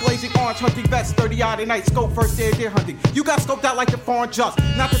you in a blazing orange hunting vest, 30-odd at night, scope first day of deer hunting. You got scoped out like the foreign just.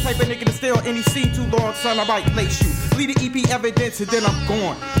 Not the type of nigga to steal any scene too long, son. I might lace you. Lead the EP evidence and then I'm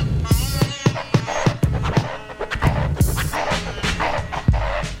gone.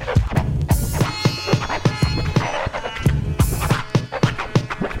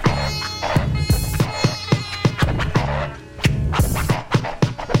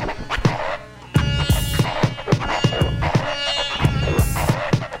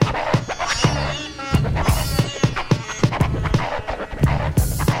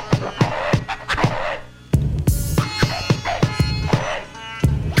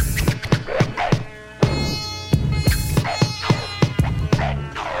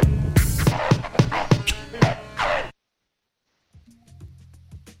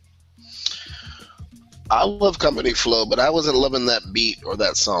 I love Company Flow, but I wasn't loving that beat or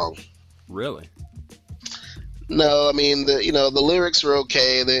that song. Really? No, I mean the lyrics were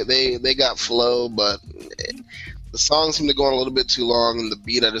okay. They got flow, but the song seemed to go on a little bit too long, and the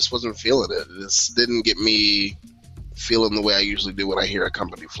beat I just wasn't feeling it. It just didn't get me feeling the way I usually do when I hear a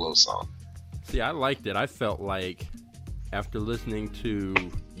Company Flow song. See, I liked it. I felt like after listening to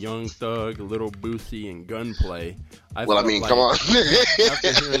Young Thug, Little Boosie, and Gunplay, come on.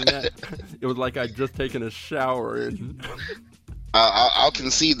 After hearing that, it was like I'd just taken a shower. And I'll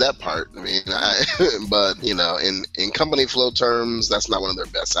concede that part. I mean, but you know, in Company Flow terms, that's not one of their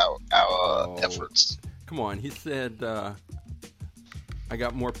best efforts. Come on, he said, I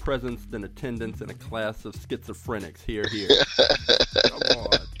got more presence than attendance in a class of schizophrenics. Here. Come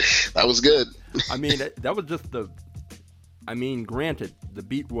on. That was good. I mean, that was just granted, the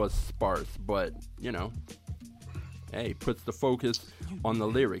beat was sparse, but, you know, hey, puts the focus on the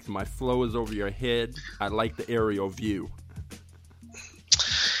lyrics. My flow is over your head. I like the aerial view.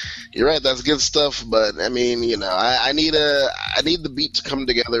 You're right, that's good stuff, but I mean, you know, I need the beat to come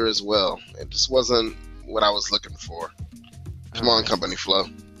together as well. It just wasn't what I was looking for. Come on, Company Flow.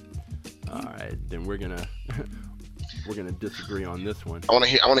 All right, then we're gonna disagree on this one. I want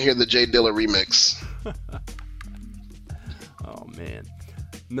to hear the Jay Dilla remix. Oh man,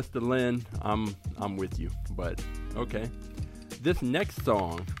 Mr. Lynn, I'm with you, but okay. This next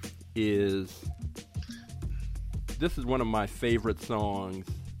song is one of my favorite songs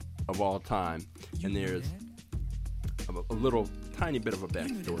of all time, and there's a little tiny bit of a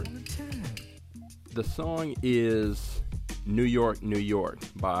backstory. The song is New York, New York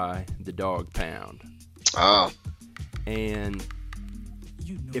by the Dog Pound. Oh. And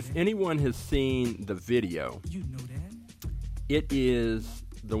if anyone has seen the video, it is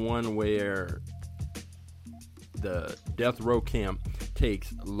the one where the death row camp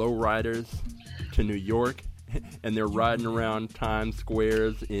takes lowriders to New York, and they're riding around Times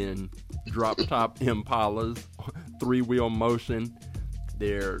Squares in drop-top Impalas, three-wheel motion.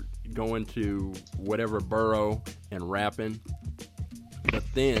 They're going to whatever borough and rapping. But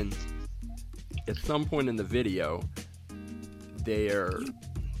then, at some point in the video, they're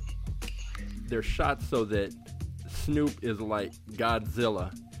shot so that Snoop is like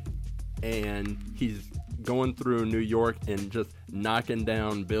Godzilla, and he's going through New York and just knocking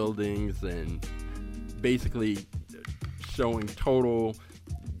down buildings and basically showing total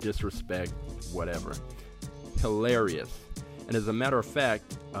disrespect, whatever. Hilarious. And as a matter of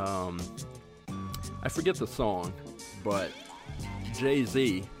fact, I forget the song, but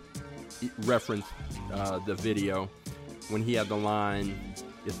Jay-Z referenced the video when he had the line,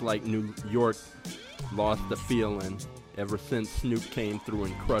 "It's like New York lost the feeling ever since Snoop came through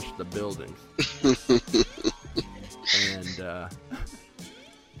and crushed the buildings." And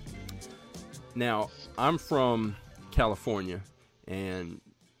now, I'm from California and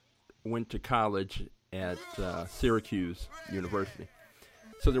went to college at Syracuse University.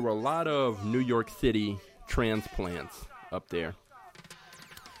 So there were a lot of New York City transplants up there.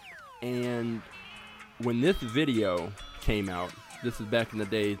 And when this video came out, this is back in the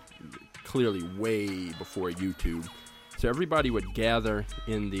day, clearly way before YouTube. So everybody would gather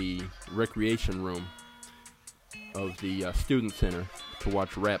in the recreation room of the student center to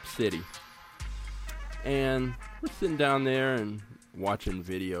watch Rap City. And we're sitting down there and watching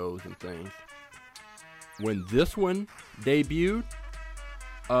videos and things. When this one debuted,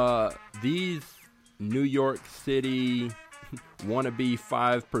 these New York City wannabe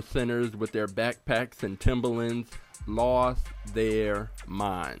 5%ers with their backpacks and Timberlands lost their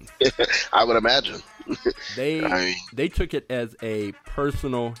minds. I would imagine. They took it as a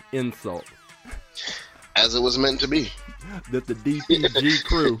personal insult. As it was meant to be. That the DPG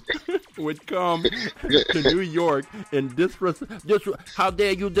crew would come to New York and how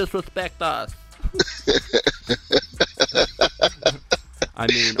dare you disrespect us? I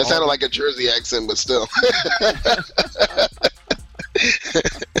mean, that sounded like a Jersey accent, but still.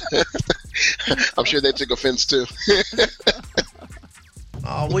 I'm sure they took offense too.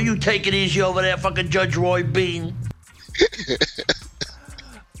 Oh, will you take it easy over there, fucking Judge Roy Bean?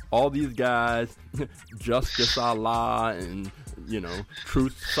 All these guys, Justice Allah and,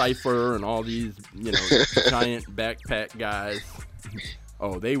 Truth Cypher and all these, giant backpack guys.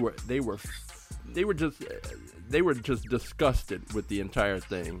 Oh, they were just disgusted with the entire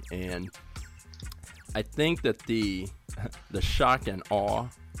thing. And I think that the shock and awe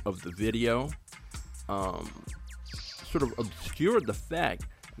of the video sort of obscured the fact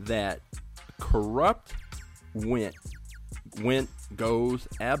that Corrupt goes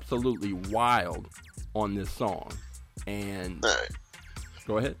absolutely wild on this song. And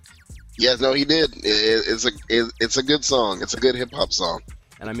go ahead. Yes, no, he did. It's a good song. It's a good hip hop song.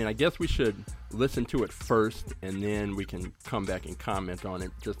 And I mean, I guess we should listen to it first, and then we can come back and comment on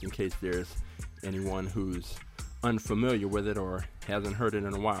it, just in case there's anyone who's unfamiliar with it or hasn't heard it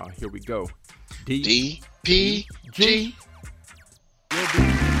in a while. Here we go. DPG.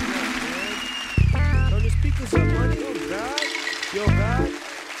 Turn the speakers up, money. Yo, God.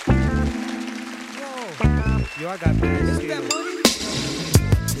 Yo, I got mad. Isn't that money?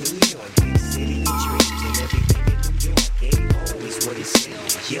 New York, big city, your dreams and everything in New York ain't always what it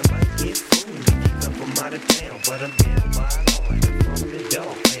seems. You might get fooled if you come from out of town, but I'm down by all from the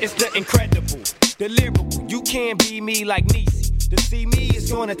dog. It's the incredible, the lyrical. You can't be me like Niecy. To see me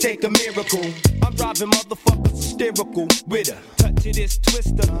is gonna take a miracle. I'm driving motherfuckers hysterical with a touch of this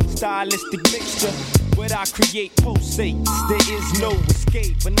twister, stylistic mixture. What I create pulsates, there is no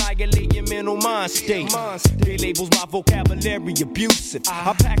escape. Annihilate your mental mind state. They labels my vocabulary abusive.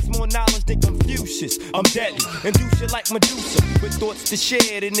 I packs more knowledge than Confucius. I'm deadly and do shit like Medusa with thoughts to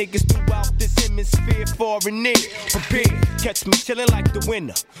share. The niggas throughout this hemisphere, far and near. Prepared, catch me chilling like the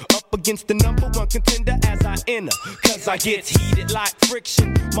winner. Up against the number one contender as I enter. Cause I get heated like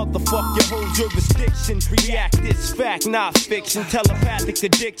friction. Motherfuck your whole jurisdiction. React this fact, not fiction. Telepathic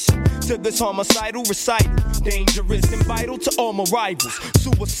addiction to this homicidal recital. Dangerous and vital to all my rivals.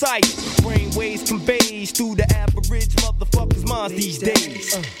 Suicidal brainwaves conveys through the average motherfucker's minds these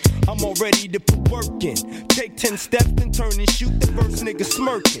days. I'm all ready to put work in. Take 10 steps and turn and shoot the first nigga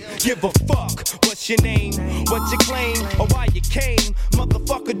smirking. Give a fuck what's your name, what you claim, or why you came.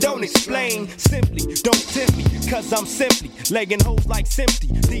 Motherfucker, don't explain. Simply don't tempt me, cause I'm simply legging hoes like Simply,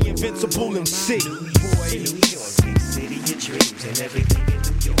 the invincible MC. New York, big city, your dreams and everything in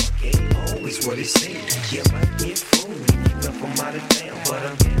New York ain't always what it seems. You might get fooled if you come from out of town, but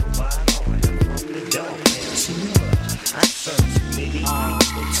I'm down by all from the dog. Too much, I serve too many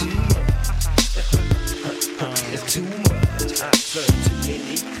people. Too much, it's too much. I serve too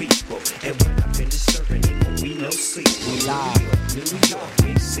many people, and when I finish serving, it won't be no sleep. We live, New York,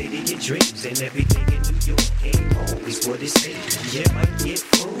 big city, your dreams and everything in New York ain't always what it seems. You might get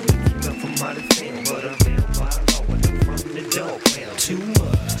fooled if you come from out of town, but I'm down by all from the dog. Too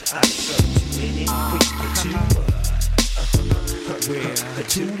much, I serve too many people. Too much,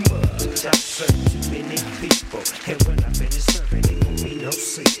 too much. I serve too many people, and when I finish serving, it won't be no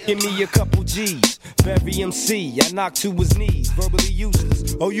sleep. Give me a couple G's, very MC. I knock to his knees, verbally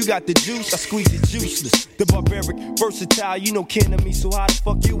useless. Oh, you got the juice, I squeeze it juiceless. The barbaric, versatile, you know kin of me, so how the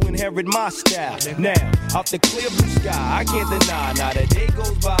fuck you inherit my style? Now, out the clear blue sky, I can't deny. Now the day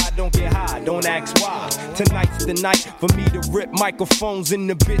goes by, I don't get high, don't ask why. Tonight's the night for me to rip microphones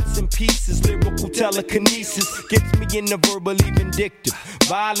into bits and pieces. Lyrical telekinesis gets me in the verbally vindictive.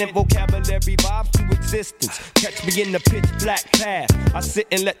 Violent vocabulary vibes to existence. Catch me in the pitch black path. I sit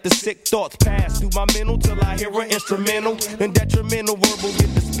and let the sick thoughts pass through my mental till I hear an instrumental. Then detrimental verbal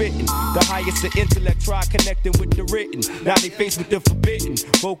get the spitting. The highest of intellect try connecting with the written. Now they faced with the forbidden.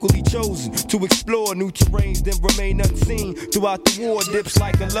 Vocally chosen to explore new terrains, then remain unseen. Throughout the war dips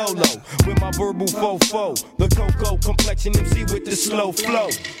like a Lolo. With my verbal fofo. The cocoa complexion MC with the slow flow.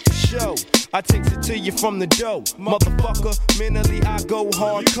 Show. I takes it to you from the dough. Motherfucker, mentally I go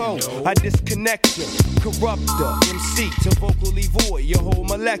hardcore. I disconnect you, corrupter, MC to vocally void your whole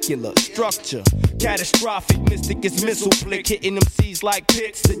molecular structure. Catastrophic, mystic is missile flick, hitting MCs like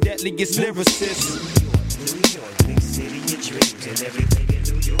pits, the deadliest lyricists. New York, big city, your dreams and everything in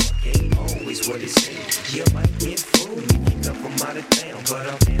New York ain't always what it seems. You might get fooled if you come from out of town, but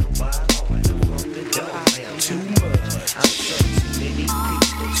I'm down by all and I'm from the dog. Too much, I serve too many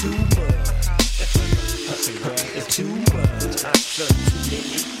people. Too much. It's too much, I serve too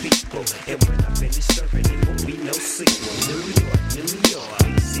many people, and when I finish serving, it won't be no sequel. New York,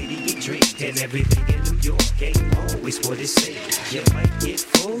 big city, your dreams, and everything in New York ain't always what it seems. You might get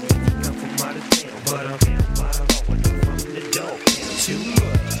fooled if you come from out of town, but I'm down by all and I'm from the dog. Too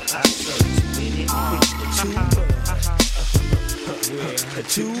much, I serve too many people.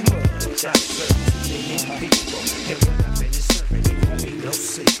 Too much, I serve too many people, and when I finish serving, it won't be no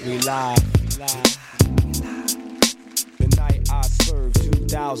sequel. We live. The night I serve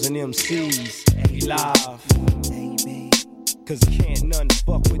 2,000 MCs, we live. Cause can't none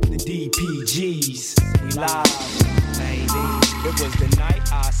fuck with the DPGs, we live. It was the night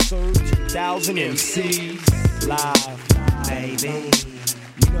I served 2,000 MCs, live.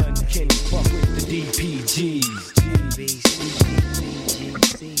 None can fuck with the DPGs.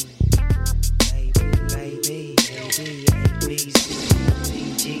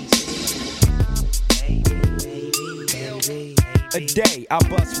 A day, I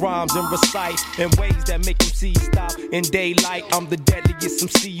bust rhymes and recite in ways that make MCs stop in daylight. I'm the deadliest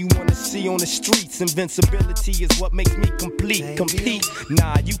MC you wanna see on the streets. Invincibility is what makes me complete. Compete,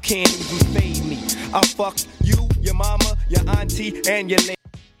 nah, you can't even fade me. I fuck you, your mama, your auntie, and your lady.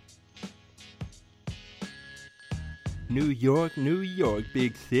 New York, New York,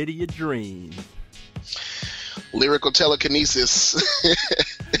 big city of dreams. Lyrical telekinesis.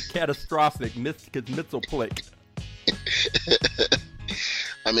 Catastrophic, Mitzelplick.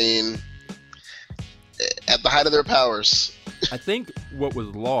 I mean, at the height of their powers. I think what was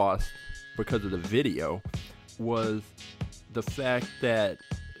lost because of the video was the fact that,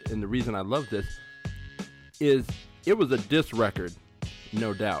 and the reason I love this, is it was a diss record,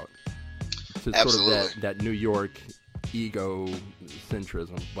 no doubt. To Absolutely. Sort of that New York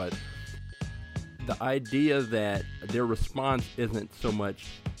egocentrism, but the idea that their response isn't so much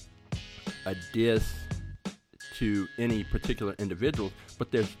a diss to any particular individual,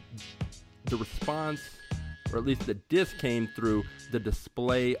 but there's the response, or at least the diss, came through the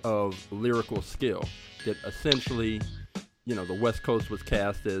display of lyrical skill. That essentially, you know, the West Coast was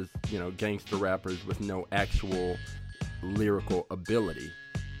cast as, you know, gangster rappers with no actual lyrical ability.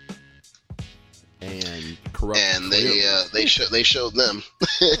 And Corrupt. And they showed them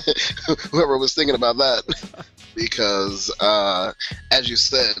whoever was thinking about that, because as you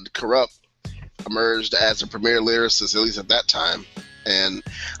said, Corrupt emerged as a premier lyricist, at least at that time, and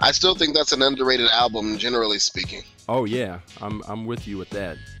I still think that's an underrated album, generally speaking. Oh yeah, I'm with you with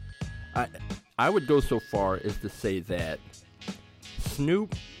that. I would go so far as to say that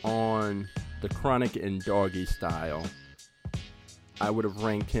Snoop on the Chronic and Doggy Style, I would have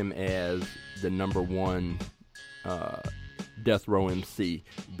ranked him as the number one Death Row MC.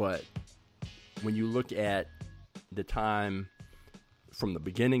 But when you look at the time from the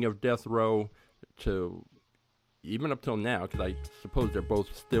beginning of Death Row to even up till now, because I suppose they're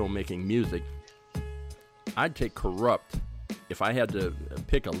both still making music, I'd take Corrupt. If I had to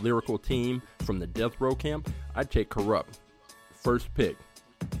pick a lyrical team from the Death Row camp, I'd take Corrupt. First pick.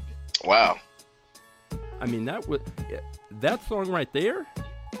 Wow. I mean, that song right there,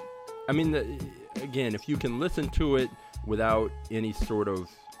 I mean, again, if you can listen to it without any sort of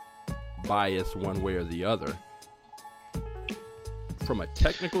bias one way or the other, from a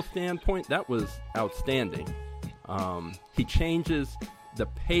technical standpoint, that was outstanding. He changes the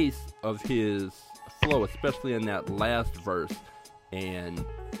pace of his flow, especially in that last verse, and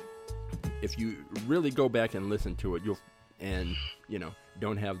if you really go back and listen to it,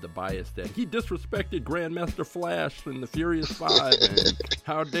 don't have the bias that he disrespected Grandmaster Flash and the Furious Five, and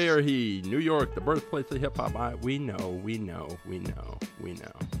how dare he, New York, the birthplace of hip-hop. We know.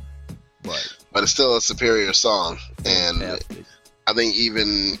 But it's still a superior song, and I think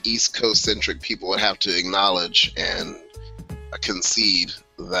even East Coast-centric people would have to acknowledge and concede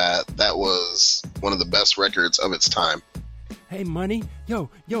that that was one of the best records of its time. Hey, Money, yo,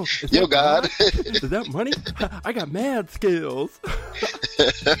 God, is that Money? I got mad skills.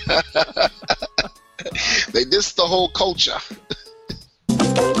 They dissed the whole culture. 1,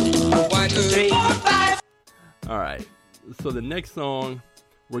 2, 3, 4, 5. All right, so the next song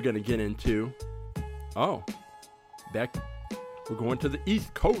we're gonna get into. We're going to the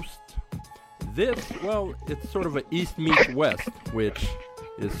East Coast. It's sort of an East meets West, which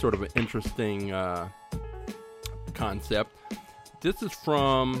is sort of an interesting concept. This is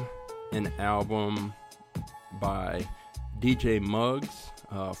from an album by DJ Muggs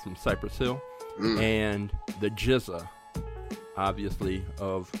from Cypress Hill and the GZA, obviously,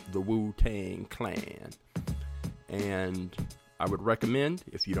 of the Wu-Tang Clan. And I would recommend,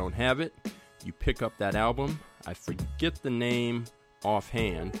 if you don't have it, you pick up that album. I forget the name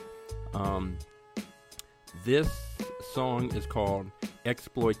offhand. This song is called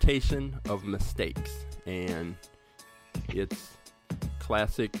Exploitation of Mistakes, and it's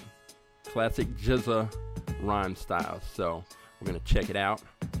classic GZA rhyme style. So we're gonna check it out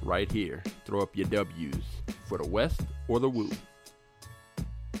right here. Throw up your W's for the West or the Wu.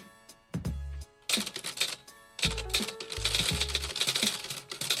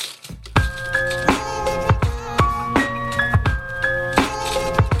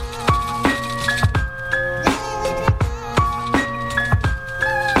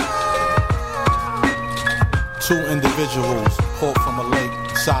 Two individuals pulled from a lake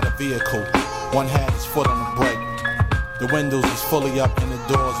inside a vehicle. One had his foot on the brake. The windows was fully up and the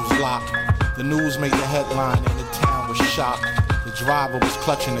doors was locked. The news made the headline and the town was shocked. The driver was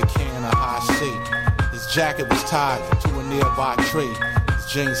clutching a can of high C. His jacket was tied to a nearby tree. His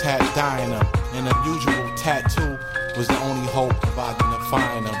jeans had dye in them. An unusual tattoo was the only hope of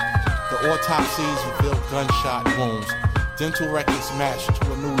identifying him. The autopsies revealed gunshot wounds. Dental records matched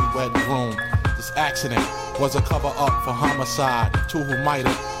to a newlywed groom. This accident was a cover-up for homicide. Two who might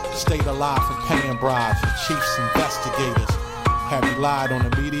have stayed alive from paying bribes. The chief's investigators had relied on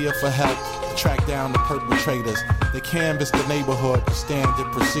the media for help to track down the perpetrators. They canvassed the neighborhood for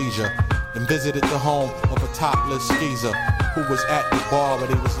standard procedure. and visited the home of a topless skeezer who was at the bar where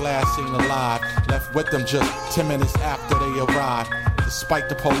he was last seen alive. Left with them just 10 minutes after they arrived. Despite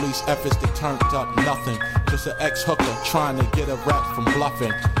the police efforts, they turned up nothing. Just an ex-hooker trying to get a rap from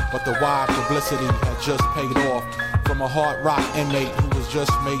bluffing. But the wide publicity had just paid off from a hard rock inmate who was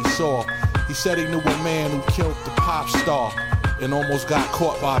just made sore. He said he knew a man who killed the pop star and almost got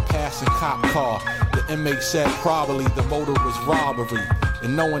caught by a passing cop car. The inmate said probably the motive was robbery.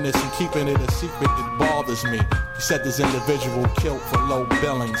 And knowing this and keeping it a secret, it bothers me. He said this individual killed for low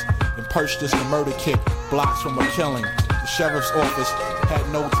billings and purchased the murder kit blocks from a killing. The sheriff's office had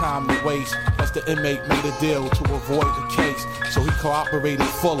no time to waste, plus the inmate made a deal to avoid the case. So he cooperated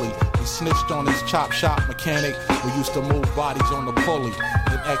fully. He snitched on his chop shop mechanic who used to move bodies on the pulley.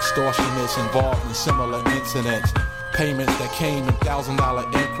 And extortionists involved in similar incidents. Payments that came in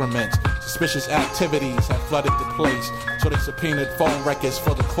 $1,000 increments. Suspicious activities had flooded the place, so they subpoenaed phone records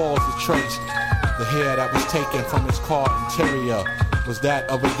for the cause to trace. The hair that was taken from his car interior was that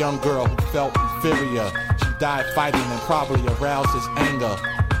of a young girl who felt inferior. She died fighting and probably aroused his anger,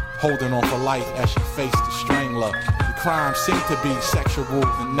 holding on for life as she faced the strangler. The crime seemed to be sexual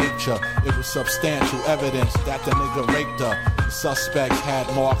in nature. It was substantial evidence that the nigga raped her. The suspects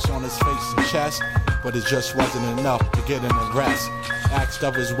had marks on his face and chest, but it just wasn't enough to get an arrest. Asked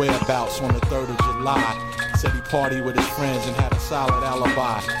of his whereabouts on the 3rd of July. Said he partied with his friends and had a solid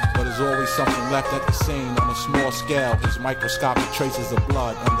alibi. But there's always something left at the scene on a small scale. There's microscopic traces of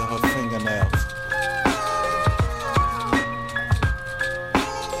blood under her fingernails.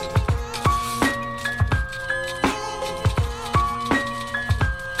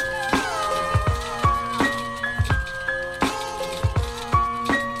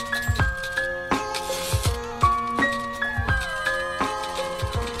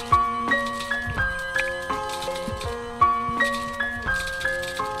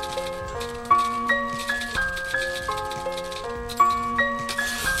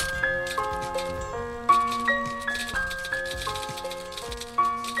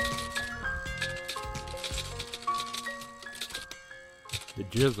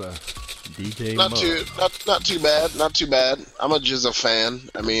 GZA, DJ not Muggs. Not too bad. I'm a GZA fan.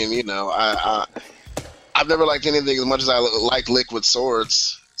 I mean, you know, I've never liked anything as much as I like Liquid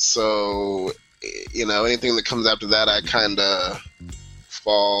Swords. So, you know, anything that comes after that, I kind of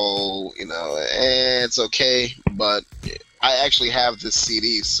fall. You know, it's okay. But I actually have this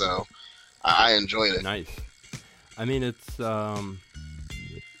CD, so I enjoyed it. Nice. I mean, it's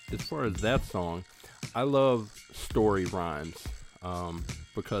as far as that song, I love story rhymes.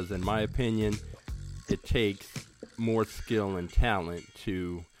 Because in my opinion, it takes more skill and talent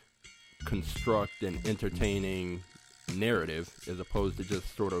to construct an entertaining narrative as opposed to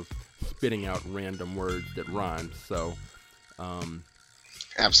just sort of spitting out random words that rhyme. So,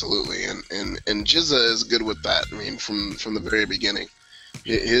 absolutely, and GZA is good with that. I mean, from the very beginning,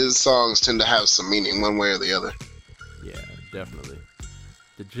 his songs tend to have some meaning one way or the other. Yeah, definitely.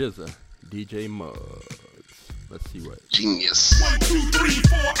 The GZA, DJ Muggs. Let's see what. Genius. 1, 2, 3,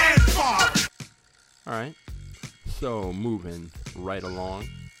 4, and 5. All right. So moving right along.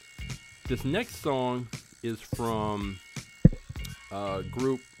 This next song is from a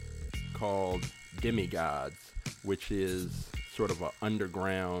group called Demigods, which is sort of an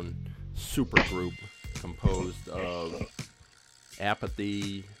underground super group composed of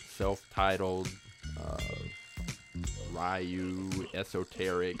Apathy, Self-Titled, Ryu,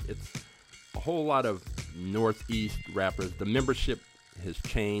 Esoteric. It's a whole lot of Northeast rappers. The membership has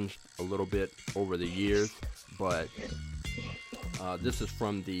changed a little bit over the years, but this is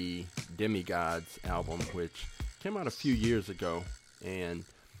from the Demigods album, which came out a few years ago, and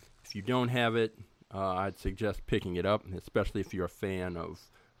if you don't have it, I'd suggest picking it up, especially if you're a fan of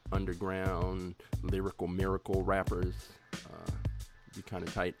underground lyrical miracle rappers. Be kind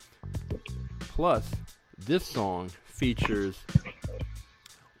of tight. Plus, this song features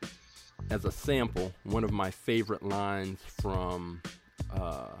as a sample one of my favorite lines from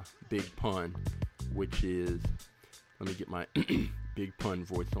Big Pun, which is, let me get my Big Pun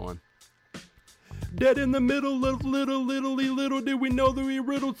voice on. Dead in the middle of little did we know that we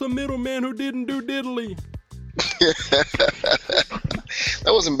riddled some middleman who didn't do diddly.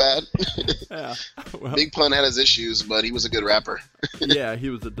 That wasn't bad. Yeah, well, Big Pun had his issues, but he was a good rapper. Yeah, he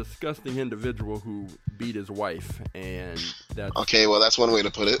was a disgusting individual who beat his wife, and that's... Okay, well, that's one way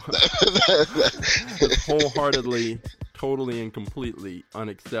to put it. Wholeheartedly, totally and completely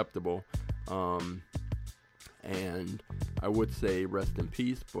unacceptable. And I would say rest in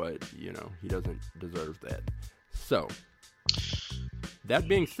peace, but, you know, he doesn't deserve that. So, that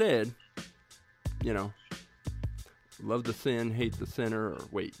being said, you know, Love the sin, hate the sinner, or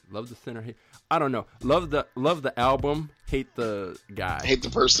wait, love the sinner, hate. I don't know. Love the album, hate the guy. Hate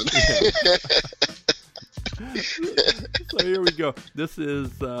the person. So here we go. This is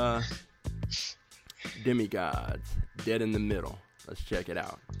Demigods, Dead in the Middle. Let's check it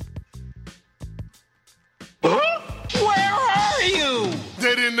out. Where are you?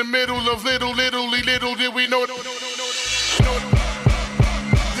 Dead in the middle of little did we know. Dead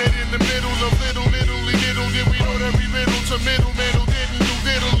in the middle of little did we know every middle to middle didn't do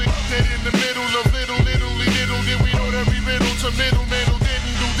diddly. Dead in the middle of little did we know every middle to middle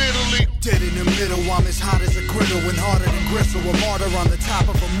didn't do diddly. Dead in the middle, I'm as hot as a griddle and harder than gristle. A martyr on the top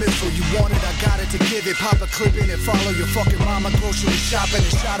of a missile. You want it, I got it to give it. Pop a clip in it, follow your fucking mama grocery shopping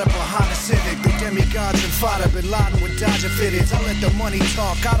and shot up behind a Civic. The demigods and fodder, Bin Laden with Dodger fitteds. I let the money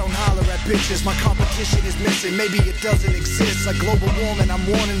talk, I don't holler at bitches. My competition is missing, maybe it doesn't exist. Like global warming, I'm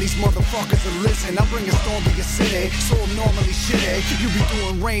warning these motherfuckers to listen. I'm bringing storm to your city, so I'm normally shitty. You be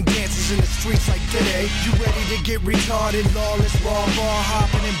doing rain dances in the streets like Diddy. You ready to get retarded, lawless, raw bar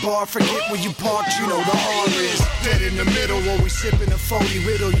hopping in bar. Forget where you parked, you know the R is. Dead in the middle, while we sipping a 40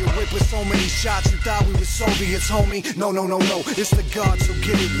 riddle. You whip with so many shots, you thought we were Soviets, homie. No, it's the God, so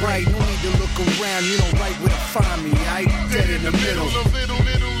get it right. No need to look around, you know right where to find me, aight? Dead in the middle. Little,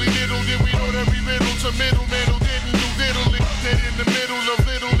 did we know every middle to middle, didn't do diddly. Dead in the middle of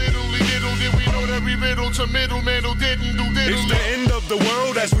little, did we know every middle to middle, didn't do diddly. It's the end of the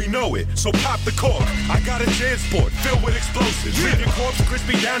world as we know it, so pop the cork. I got a JanSport filled with explosives. Leave your corpse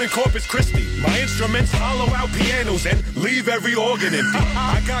crispy down in Corpus Christi. My instruments hollow out pianos and leave every organ empty.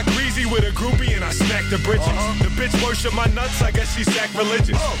 I got greasy with a groupie and I smacked the britches. The bitch worship my nuts, I guess she's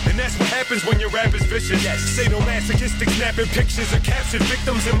sacrilegious. And that's what happens when your rap is vicious. Sadomasochistic snapping pictures of captured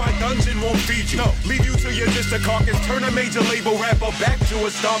victims in my dungeon won't feed you. Leave you till you're just a carcass. Turn a major label rapper back to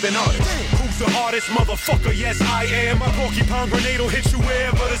a starving artist. Who's the hardest motherfucker? Yes, I am. My porcupine grenade will hit you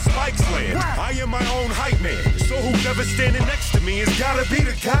wherever the spikes land. I am my own hype man, so who's ever standing next to me has gotta be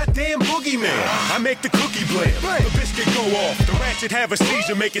the goddamn boogeyman. I make the cookie blam, the biscuit go off, the ratchet have a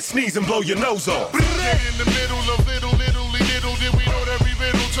seizure, make it sneeze and blow your nose off. Dead in the middle of little, did we know every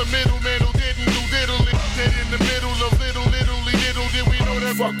middle to middle, didn't do diddly. Dead in the middle of little, did we know that.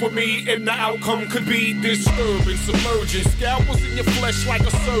 Fuck with me and the outcome could be disturbing, submerging. Scalpels in your flesh like a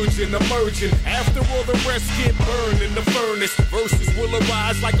surgeon emerging. After all the rest get burned in the furnace. Verses will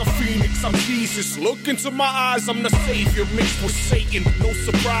arise like a phoenix. I'm Jesus. Look into my eyes, I'm the savior mixed with Satan. No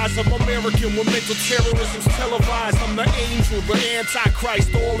surprise, I'm American when mental terrorism's televised. I'm the angel, the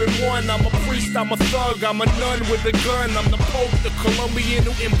antichrist, all in one. I'm a priest, I'm a thug, I'm a nun with a gun. I'm the Pope, the Colombian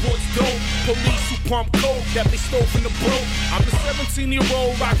who imports dope. Police who pump coke that they stole from the boat. I'm the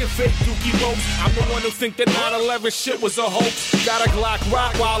 17-year-old rockin' fake dookie ropes. I'm the one who think that 9/11 shit was a hoax. Got a Glock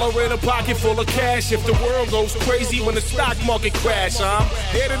Rottweiler in a pocket full of cash. If the world goes crazy when the stock market crash, I'm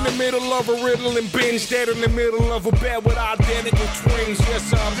dead in the middle of a riddle and binge. Dead in the middle of a bed with identical twins.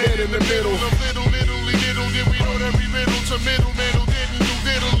 Yes, I'm dead in the middle. Little, did we know every middle to middle, didn't do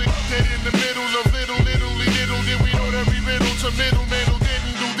diddly. Dead in the middle of little, did we know every middle to middle,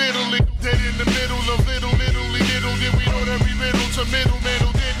 didn't do diddly. Dead in the middle of little, did we know every middle to middle,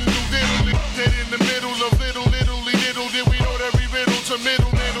 didn't do diddly. Dead in the middle of little, did we know every middle to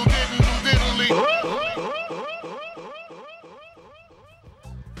middle, didn't do diddly.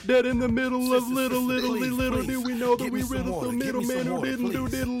 Dead in the middle of little did we know that we riddled the middleman who didn't do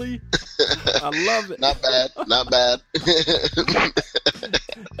diddly. I love it. Not bad.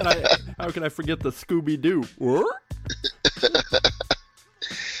 And how can I forget the Scooby-Doo?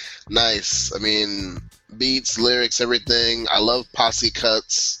 Nice. I mean, beats, lyrics, everything. I love posse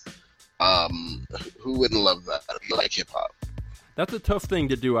cuts. Who wouldn't love that? I like hip hop. That's a tough thing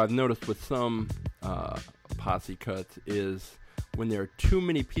to do. I've noticed with some posse cuts is when there are too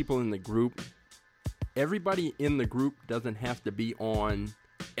many people in the group, everybody in the group doesn't have to be on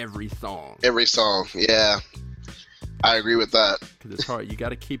every song. Every song, yeah. I agree with that. Because it's hard. You got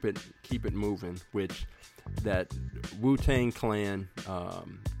to keep it moving, which that Wu-Tang Clan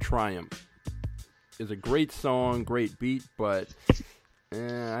Triumph is a great song, great beat, but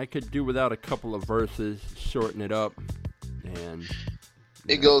I could do without a couple of verses, shorten it up, and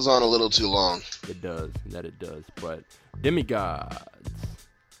it goes on a little too long. It does, it does. But Demigods,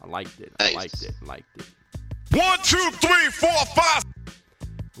 I liked it. Nice. I liked it. 1, 2, 3, 4, 5.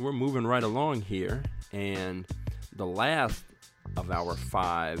 We're moving right along here, and the last of our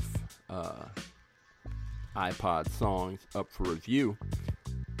 5 iPod songs up for review.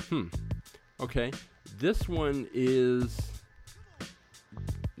 Okay, this one is,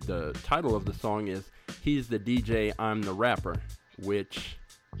 the title of the song is He's the DJ, I'm the Rapper, which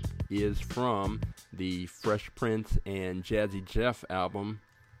is from the Fresh Prince and Jazzy Jeff album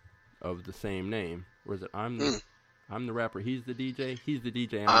of the same name. Or is it I'm the rapper, he's the DJ? He's the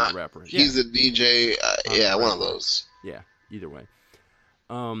DJ, I'm the rapper. Yeah. He's the DJ, yeah, one of those. Yeah, either way.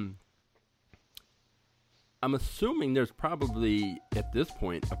 I'm assuming there's probably, at this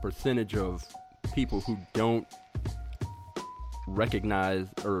point, a percentage of people who don't recognize,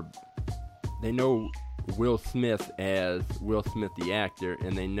 or they know Will Smith as Will Smith the actor,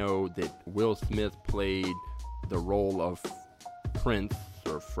 and they know that Will Smith played the role of Prince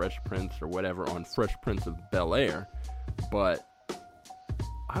or Fresh Prince or whatever on Fresh Prince of Bel-Air. But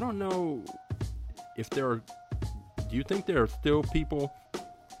I don't know if there are, do you think there are still people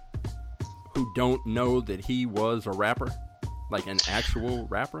who don't know that he was a rapper? Like an actual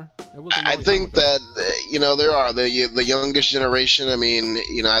rapper? I think that, there are the youngest generation. I mean,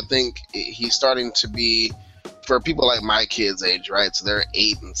 I think he's starting to be, for people like my kids' age, right? So they're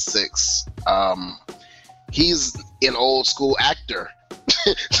 8 and 6. He's an old school actor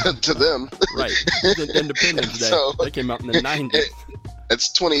to them. Right. Independence Day. So, that came out in the 90s.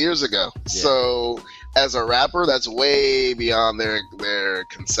 It's 20 years ago. Yeah. So as a rapper, that's way beyond their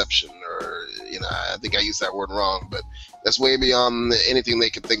conception, or, I think I used that word wrong, but that's way beyond anything they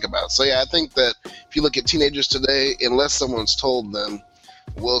could think about. So yeah, I think that if you look at teenagers today, unless someone's told them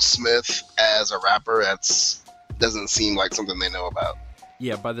Will Smith as a rapper, doesn't seem like something they know about.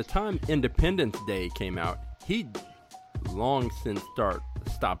 Yeah, by the time Independence Day came out, he'd long since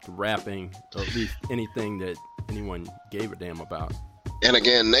stopped rapping, or at least anything that anyone gave a damn about. And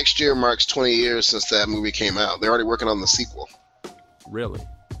again, next year marks 20 years since that movie came out. They're already working on the sequel. Really?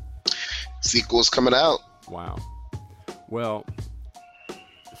 Sequel's coming out. Wow. Well,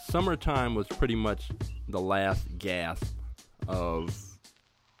 Summertime was pretty much the last gasp of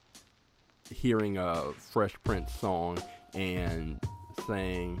hearing a Fresh Prince song and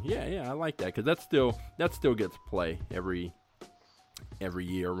saying, yeah, I like that, because that still gets play every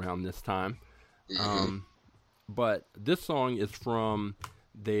year around this time. Mm-hmm. But this song is from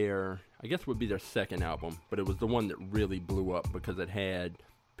their, I guess would be their second album, but it was the one that really blew up because it had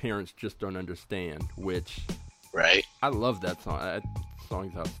Parents Just Don't Understand, which, right, I love that song. That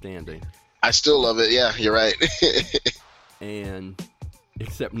song's outstanding. I still love it. Yeah, you're right. And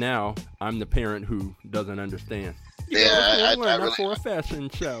except now, I'm the parent who doesn't understand. I really... for a fashion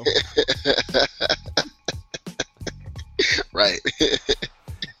show. Right.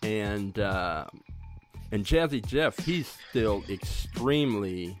 And Jazzy Jeff, he's still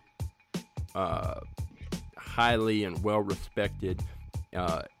extremely highly and well respected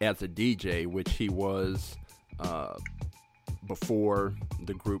as a DJ, which he was before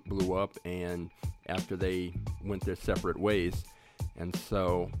the group blew up and after they went their separate ways. And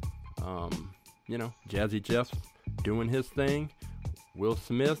so, Jazzy Jeff doing his thing, Will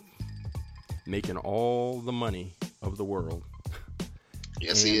Smith making all the money of the world.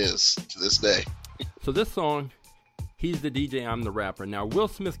 Yes, he is, to this day. So this song, he's the DJ, I'm the rapper. Now, Will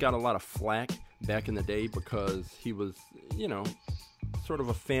Smith got a lot of flack back in the day because he was, sort of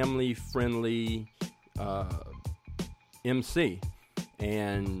a family-friendly MC.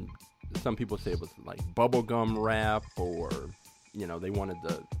 And some people say it was like bubblegum rap, or, they wanted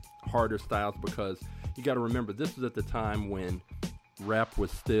the harder styles, because you got to remember, this was at the time when rap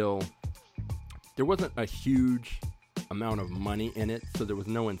was still, there wasn't a huge amount of money in it, so there was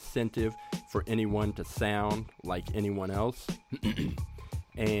no incentive for anyone to sound like anyone else.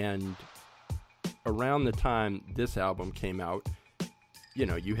 And around the time this album came out,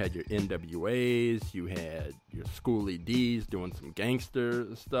 you had your NWAs, you had your Schoolie D's doing some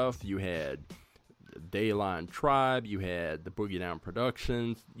gangster stuff, you had Dayline Tribe, you had the Boogie Down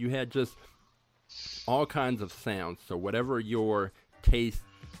Productions, you had just all kinds of sounds. So whatever your taste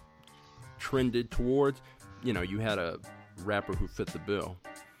trended towards, you had a rapper who fit the bill.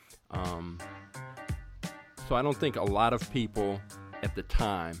 So I don't think a lot of people at the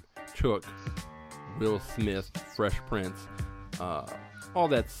time took Will Smith, Fresh Prince, all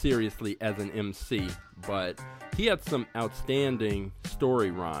that seriously as an MC, but he had some outstanding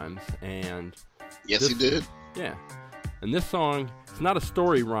story rhymes, and yes, he did. Yeah, and this song, it's not a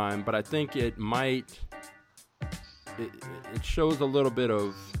story rhyme, but I think it shows a little bit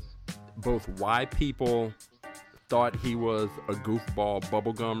of both why people thought he was a goofball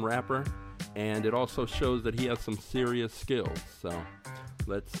bubblegum rapper, and it also shows that he has some serious skills. So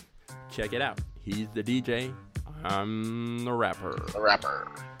let's check it out. He's the DJ, I'm the rapper. The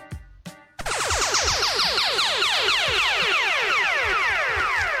rapper.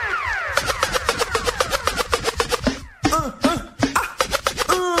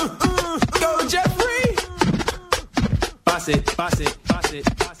 Go Jeffrey! Boss it, boss it, boss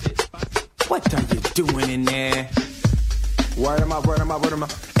it, boss it. doing in there? Word am I? In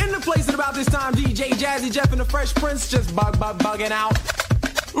the place at about this time, DJ Jazzy Jeff and the Fresh Prince just bugging out.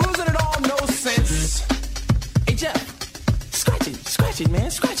 Losing it all, no sense. Hey Jeff, scratch it,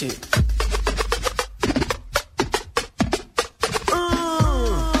 man, scratch it.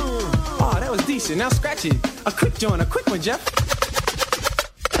 Oh, that was decent. Now scratch it. A quick one, Jeff.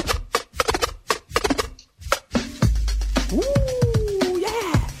 Woo,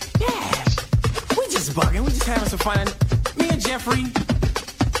 yeah. We just bugging, we just having some fun. Me and Jeffrey,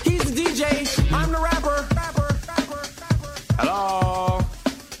 he's the DJ, I'm the rapper. Hello?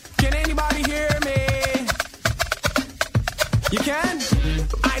 Can anybody hear me? You can?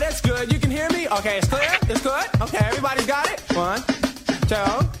 Alright, that's good. You can hear me? Okay, it's clear? It's good? Okay, everybody's got it?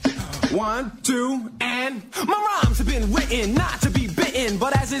 1, 2, and my rhymes have been written not to be bitten,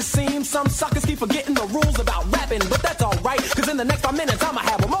 but as it seems, some suckers keep forgetting the rules about rapping, but that's alright, cause in the next 5 minutes I'ma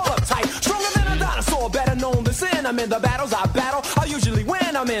have them all uptight. Stronger than a dinosaur, better known than sin. I'm in the battles I battle, I usually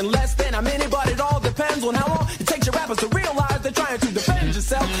win. I'm in less than a minute, but it all depends on how long it takes your rappers to realize they're trying to defend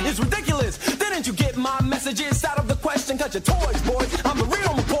yourself. It's ridiculous, didn't you get my messages out of the question? Cut your toys, boys, I'm the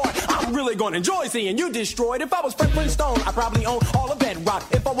real McCoy. I'm really gonna enjoy seeing you destroyed. If I was Franklin Stone, I'd probably own all of Bedrock.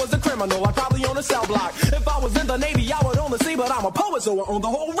 If I was a criminal, I'd probably own a cell block. If I was in the Navy, I would own the sea, but I'm a poet, so I own the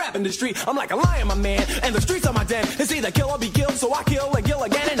whole rap industry. I'm like a lion, my man, and the streets are my den. It's either kill or be killed, so I kill and kill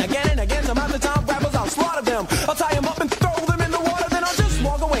again and again and again. Some other time rappers, I'll slaughter them. I'll tie them up and throw them in the water, then I'll just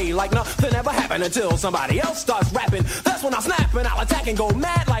walk away like nothing ever happened until somebody else starts rapping. That's when I'll snap and I'll attack and go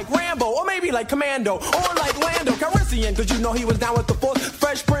mad like Rambo, or maybe like Commando, or like Lando Calrissian, cause you know he was down with the force.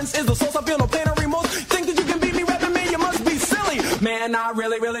 Fresh Prince is the source, I feel no pain or remorse. Think that you can beat me rapping me, you must be silly. Man, I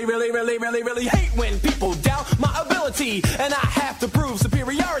really hate when people doubt my ability, and I have to prove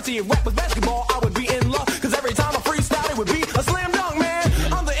superiority. If rap was basketball, I would be in love, cause every time I freestyle, it would be a slam dunk, man.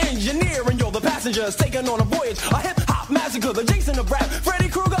 I'm the engineer and you're the passengers, taking on a voyage, a hip-hop massacre, the Jason of rap, Freddy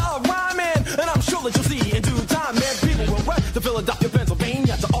Krueger of rhyming, and I'm sure that you'll see in due time, man. People will run to Philadelphia,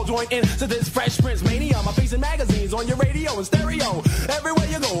 Pennsylvania to all join in to this Fresh Prince mania. My face in magazines, on your radio and stereo, everywhere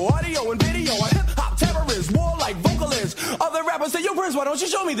you go, audio and video, a hip-hop terrorist, warlike vocalist. Other rappers say, yo Prince, why don't you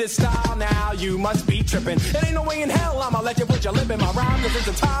show me this style now? You must be tripping. It ain't no way in hell I'ma let you put your lip in my rhyme, cause it's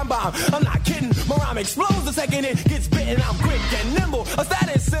a time bomb. I'm not kidding, my rhyme explodes the second it gets bitten. I'm quick and nimble, a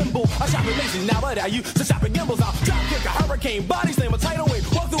status symbol. I shop at Macy's now, but I used to shop at Gimbals. I'll drop kick a hurricane, body slam a tidal wave,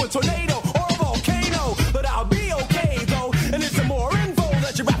 walk through a tornado or a volcano. But I'll be okay though, and it's some more info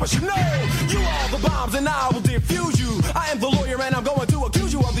that your rappers should know. You are the bombs and I will defuse you. I am the lawyer and I'm going to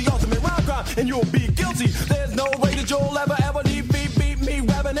accuse you of the ultimate rhyme crime, and you'll be guilty. There's no way that you'll ever beat me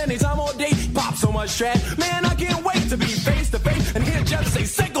rapping anytime or day. Pop so much trash, man, I can't wait to be face to face and hear Jeff say,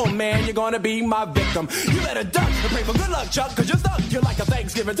 sickle, man, you're gonna be my victim. You better duck and pray for good luck, Chuck, cause you're stuck. You're like a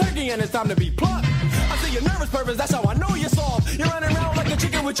Thanksgiving turkey and it's time to be plucked. I see your nervous purpose, that's how I know you're soft. You're running around like a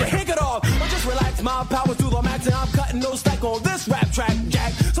chicken with your head cut off. But just relax, my power's through the max and I'm cutting no slack on this rap track,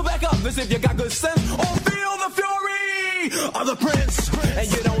 Jack. So back up, let's see if you got good sense or feel the fury of the Prince.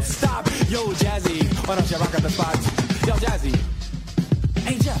 And you don't stop, yo Jazzy, why don't you rock at the spot? Yo Jazzy.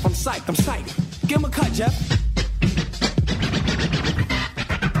 Hey Jeff, I'm psyched. Give him a cut, Jeff.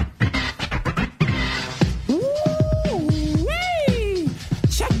 Woo-wee!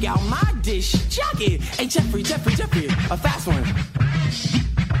 Check out my dish jacket. Hey Jeffrey, a fast one.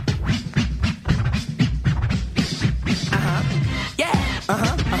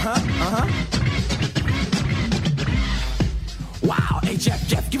 Wow, hey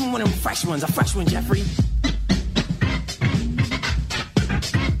Jeff, give him one of them fresh ones. A fresh one, Jeffrey.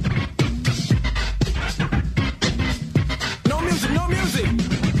 No music.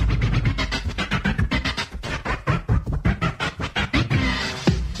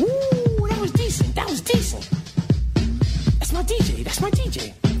 Ooh, that was decent. That's my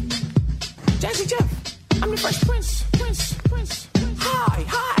DJ. Jazzy Jeff, I'm the Fresh Prince. Hi,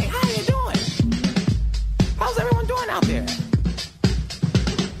 how you doing? How's everyone doing out there?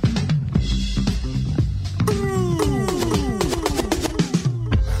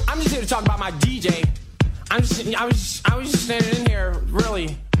 I'm just here to talk about my DJ. I was just standing in here,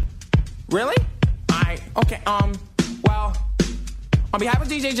 really? Okay, well, on behalf of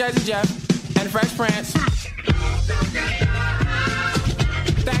DJ Jazzy Jeff and Fresh Prince,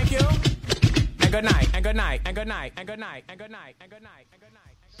 thank you, and good night.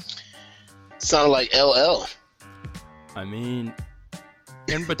 Sounded like LL. I mean,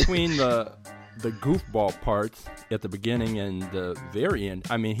 in between the goofball parts at the beginning and the very end,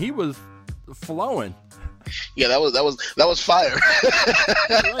 I mean, he was flowing. Yeah, that was fire.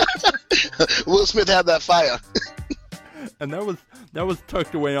 Will Smith had that fire. And that was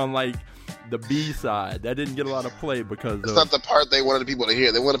tucked away on like the B-side. That didn't get a lot of play because it's not the part they wanted people to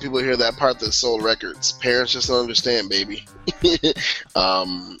hear. They wanted people to hear that part that sold records. Parents just don't understand, baby.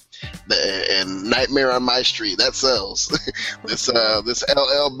 And Nightmare on My Street, that sells. This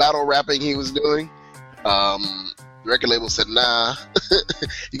LL battle rapping he was doing, the record label said, nah,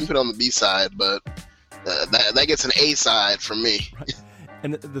 you can put it on the B-side, but that gets an A-side from me. Right.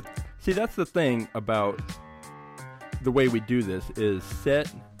 And see, that's the thing about the way we do this is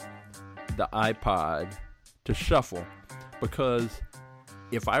set the iPod to shuffle, because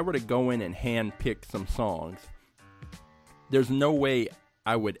if I were to go in and hand pick some songs, there's no way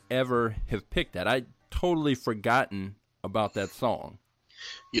I would ever have picked that. I'd totally forgotten about that song.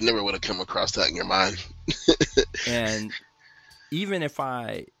 You never would have come across that in your mind. And even if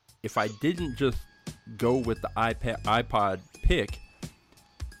I didn't just go with the iPod pick,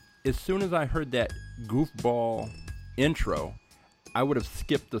 as soon as I heard that goofball intro, I would have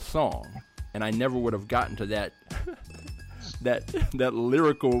skipped the song, and I never would have gotten to that that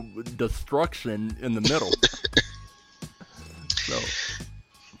lyrical destruction in the middle. So,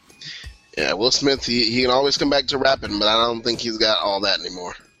 yeah, Will Smith, he can always come back to rapping, but I don't think he's got all that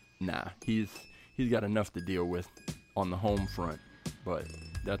anymore. Nah, he's got enough to deal with on the home front, but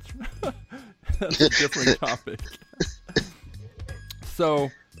that's a different topic. So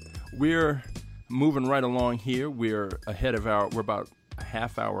we're moving right along here. We're about a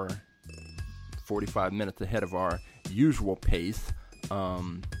half hour, 45 minutes ahead of our usual pace,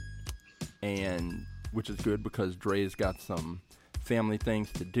 and which is good because Dre's got some family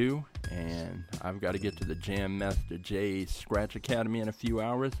things to do, and I've got to get to the Jam Master Jay Scratch Academy in a few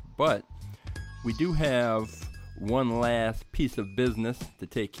hours. But we do have one last piece of business to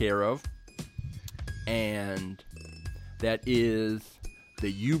take care of, and that is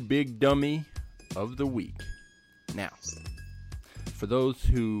the You Big Dummy of the week. Now, for those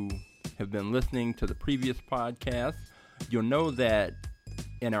who have been listening to the previous podcast, you'll know that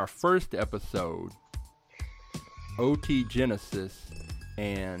in our first episode, OT Genesis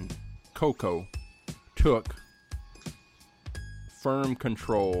and Coco took firm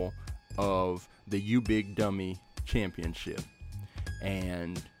control of the You Big Dummy Championship.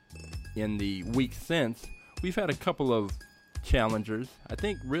 And in the week since, we've had a couple of challengers. I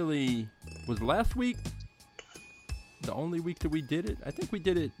think really was last week the only week that we did it. I think we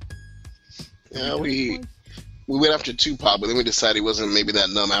did it. Yeah, we went after Tupac, but then we decided he wasn't maybe that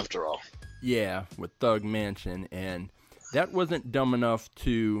dumb after all. Yeah, with Thug Mansion, and that wasn't dumb enough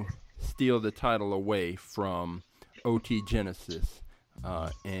to steal the title away from OT Genesis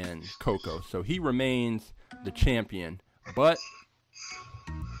and Coco. So he remains the champion, but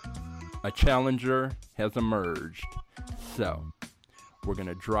a challenger has emerged. So we're going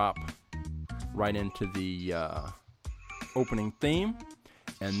to drop right into the opening theme,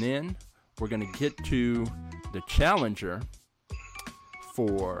 and then we're going to get to the challenger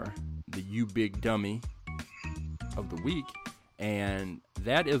for the You Big Dummy of the week, and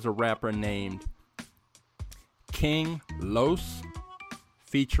that is a rapper named King Los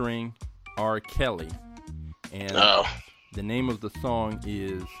featuring R. Kelly, and the name of the song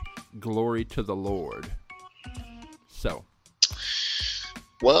is Glory to the Lord. So,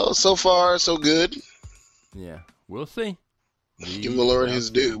 well, so far so good. Yeah, we'll see. Give the Lord his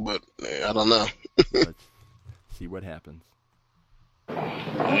due, but I don't know. Let's see what happens. Here's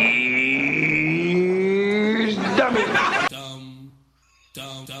Dummy.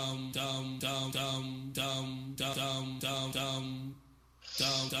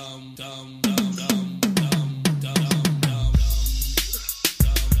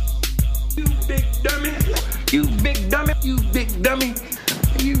 You big dummy. You big dummy. You big dummy.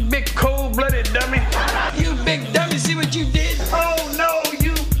 You big cold-blooded dummy. You big dummy. See what you did? Oh no,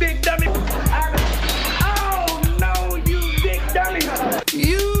 you big dummy. Oh no, you big dummy.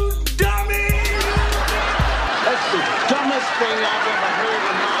 You dummy. That's the dumbest thing I've ever heard in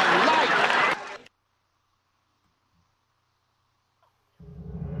my life.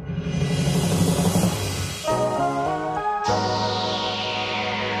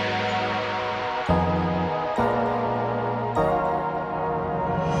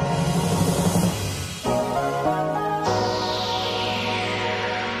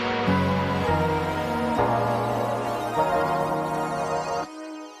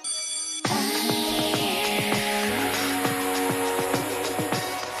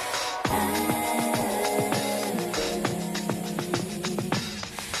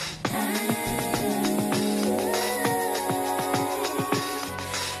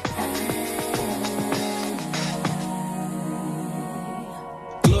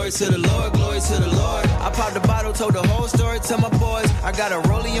 Glory to the Lord, glory to the Lord. I popped the bottle bottle, told the whole story to my boys. I got a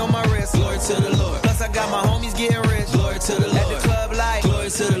rollie on my wrist. Glory to the Lord. Plus I got my homies getting rich. Glory to the Lord. At the club like, glory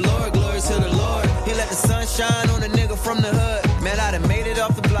to the Lord, glory to the Lord. He let the sun shine on a nigga from the hood. Man, I done made it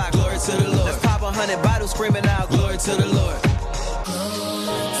off the block. Glory to the Lord. Let's pop 100 bottles screaming out, glory to the Lord.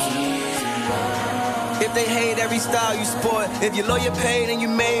 If they hate every style you sport, if your lawyer paid and you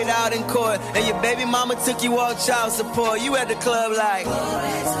made out in court, and your baby mama took you all child support, you at the club like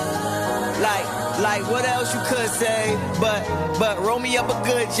what else you could say? But roll me up a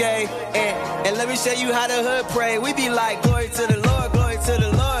good J, and let me show you how the hood pray. We be like, glory to the Lord, glory to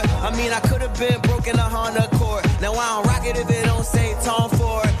the Lord. I mean, I could have been broken a Honda Accord. Now I don't rock it if it don't say Tom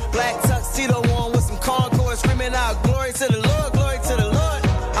Ford. Black tuxedo on with some Concord, screaming out, glory to the Lord, glory to the Lord.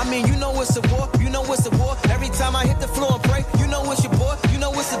 I mean, you know it's a war, you know it's a war. Every time I hit the floor and pray, you know it's your boy, you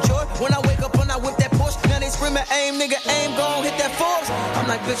know it's a joy. When I wake up and I whip that Porsche, now they screaming, aim, nigga, aim, gon' hit that Forbes. I'm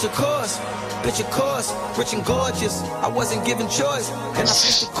like, bitch, of course, rich and gorgeous. I wasn't given choice, and I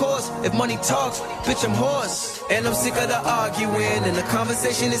switched the course. If money talks, bitch, I'm hoarse. And I'm sick of the arguing, and the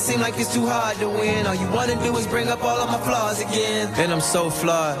conversation, it seems like it's too hard to win. All you wanna do is bring up all of my flaws again. And I'm so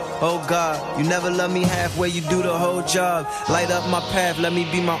flawed, oh God, you never love me halfway, you do the whole job. Light up my path, let me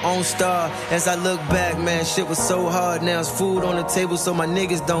be my own star. As I look back, man, shit was so hard. Now it's food on the table so my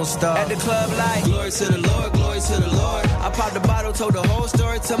niggas don't starve. At the club like, glory to the Lord, glory to the Lord. I popped the bottle, told the whole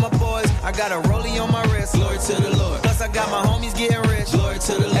story to my boys. I got a rollie on my wrist, glory to the Lord. Plus I got my homies getting rich, glory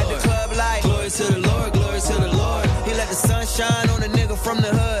to the Lord. At the club like, glory to the Lord, glory to the Lord. He let the sun shine on a nigga from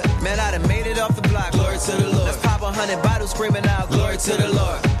the hood. Man, I done made it off the block, glory to the Lord. Let's pop 100 bottles screaming out, glory to the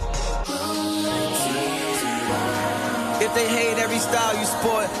Lord. If they hate every style you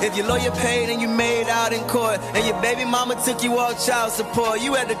sport, if your lawyer paid and you made out in court, and your baby mama took you all child support,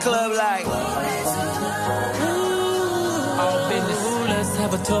 you at the club like, all business. Let's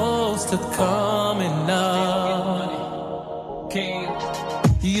have a toast to coming up. King,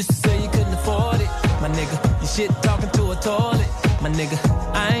 you used to say you couldn't afford it, my nigga. You shit talking to a toilet, my nigga.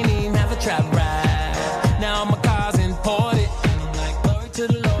 I ain't even have a trap ride. Now my car's imported. And I'm like, glory to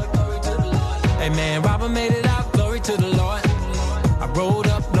the Lord, glory to the Lord. Hey man, Robert made it out, glory to the Lord. I rolled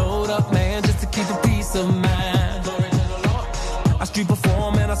up, load up, man, just to keep a peace of mind. Glory to the Lord. I street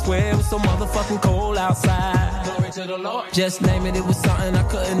perform and I swear it was so motherfucking cold outside. Glory to the Lord. Just name it, it was something I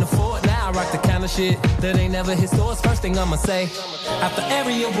couldn't afford. Now I rock the kind of shit that ain't never hit stores. First thing I'ma say, after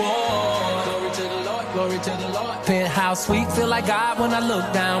every award, glory to the Lord, glory to the Lord. Penthouse suite, feel like God when I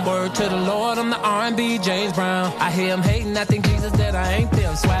look down. Word to the Lord, I'm the R&B James Brown. I hear him hating, I think Jesus that I ain't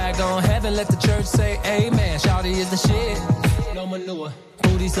them. Swag on heaven, let the church say amen. Shawty is the shit, no manure,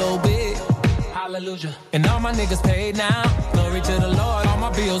 booty so big, hallelujah. And all my niggas paid now, glory to the Lord. All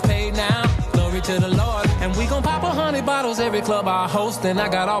my bills paid now, glory to the Lord. And we gon' pop 100 bottles every club I host. And I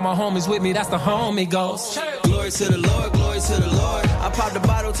got all my homies with me, that's the homie ghost. Glory to the Lord, glory to the Lord. I popped the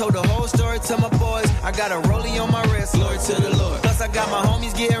bottle, told the whole story to my boys. I got a rollie on my wrist, glory to the Lord. Plus I got my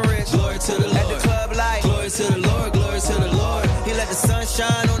homies getting rich, glory to the Lord. At the club like, glory to the Lord, glory to the Lord. He let the sun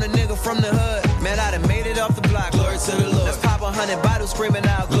shine on a nigga from the hood. Man, I done made it off the block, glory to the Lord. Let's pop 100 bottles screaming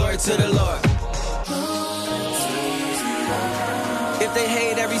out, glory to the Lord. If they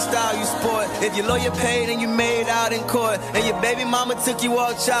hate every style you sport, if your lawyer paid and you made out in court, and your baby mama took you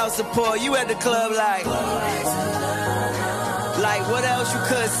all child support, you at the club like what else you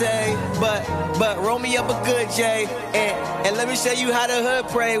could say? But roll me up a good J, and let me show you how the hood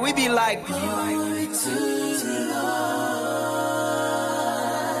pray. We be like, glory to the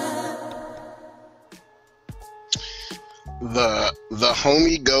Lord. The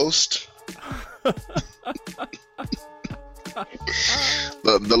homie ghost.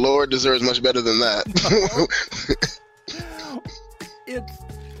 The Lord deserves much better than that. It's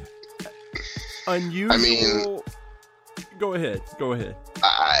unusual. I mean, go ahead.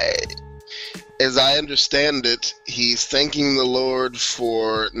 As I understand it, he's thanking the Lord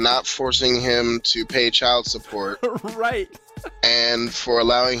for not forcing him to pay child support. Right. And for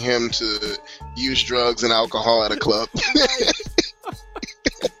allowing him to use drugs and alcohol at a club.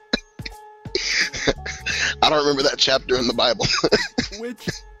 I don't remember that chapter in the Bible.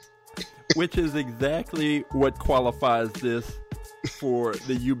 which is exactly what qualifies this for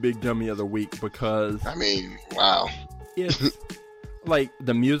the You Big Dummy of the Week, because I mean, wow. It's like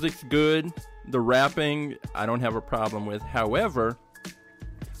the music's good, the rapping I don't have a problem with. However,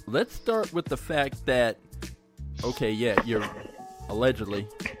 let's start with the fact that, okay, yeah, you're allegedly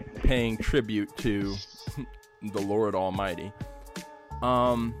paying tribute to the Lord Almighty.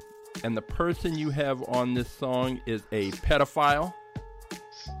 And the person you have on this song is a pedophile.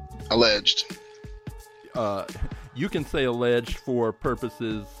 Alleged. You can say alleged for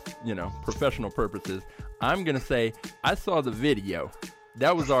purposes, professional purposes. I'm going to say I saw the video.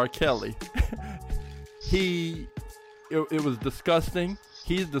 That was R. Kelly. It was disgusting.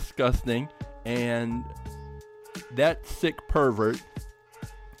 He's disgusting. And that sick pervert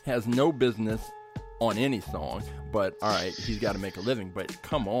has no business on any song. But, all right, he's got to make a living. But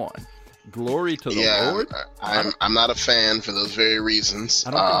come on. Glory to the Lord? I'm not a fan for those very reasons.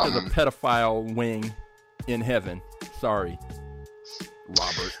 I don't think there's a pedophile wing in heaven. Sorry,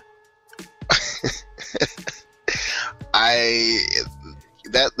 Robert.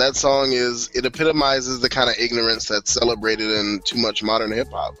 That song it epitomizes the kind of ignorance that's celebrated in too much modern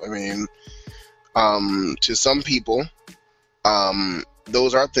hip hop. I mean, to some people,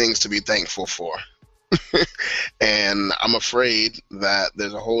 those are things to be thankful for. And I'm afraid that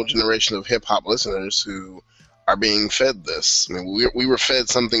there's a whole generation of hip hop listeners who are being fed this. I mean, we were fed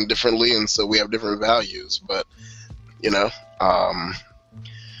something differently, and so we have different values. But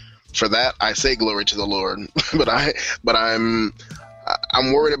for that, I say glory to the Lord. but I'm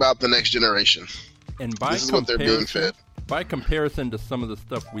worried about the next generation. And this is what they're being fed. By comparison to some of the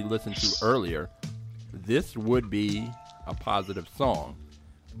stuff we listened to earlier, this would be a positive song.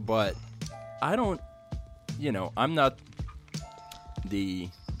 But I don't, I'm not the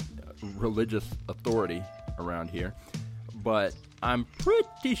religious authority around here, but I'm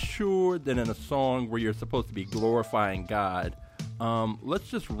pretty sure that in a song where you're supposed to be glorifying God, let's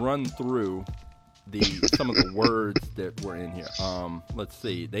just run through some of the words that were in here. Let's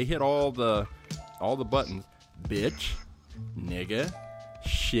see. They hit all the buttons. Bitch, nigga,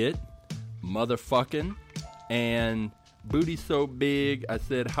 shit, motherfucking, and booty so big I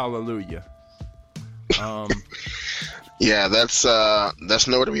said hallelujah. Yeah, that's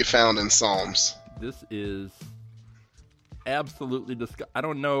nowhere to be found in Psalms. This is absolutely disgusting. I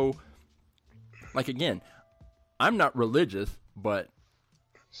don't know. Like, again, I'm not religious, but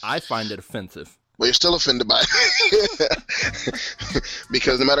I find it offensive. Well, you're still offended by it.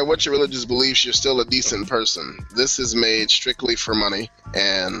 Because no matter what your religious beliefs, you're still a decent person. This is made strictly for money,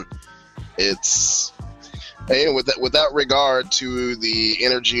 and it's without regard to the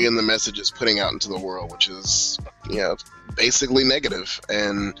energy and the message it's putting out into the world, which is basically negative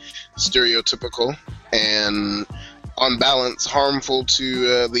and stereotypical and on balance harmful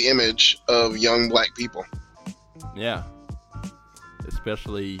to the image of young black people. Yeah,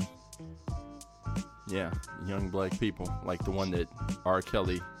 especially young black people, like the one that R.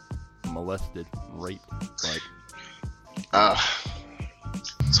 Kelly molested, raped.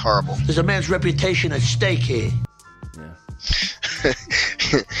 It's horrible. There's a man's reputation at stake here. Yeah.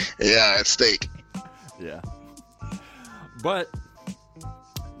 Yeah, at stake. Yeah. But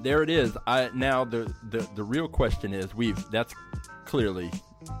there it is. Now the real question is, that's clearly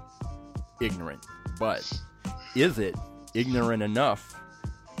ignorant, but is it ignorant enough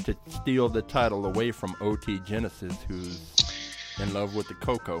to steal the title away from OT Genesis, who's in love with the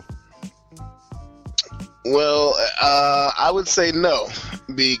Coco? Well, I would say no,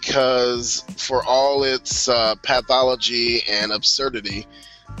 because for all its pathology and absurdity,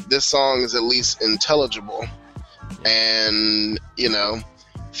 this song is at least intelligible and,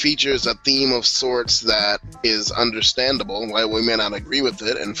 features a theme of sorts that is understandable, while we may not agree with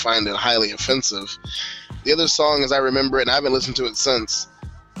it and find it highly offensive. The other song, as I remember it, and I haven't listened to it since,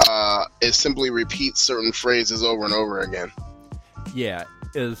 it simply repeats certain phrases over and over again. Yeah,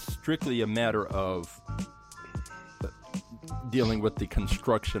 it's strictly a matter of dealing with the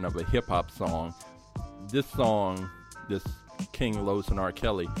construction of a hip-hop song. This song, this King Los and R.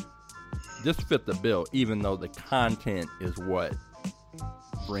 Kelly, just fit the bill, even though the content is what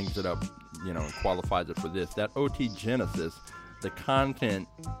brings it up, and qualifies it for this. That OT Genesis, the content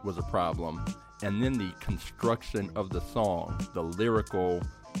was a problem, and then the construction of the song, the lyrical,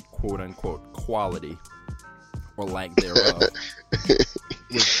 quote-unquote, quality, or lack thereof.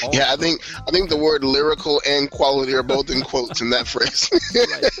 Yeah, I think the word lyrical and quality are both in quotes in that phrase.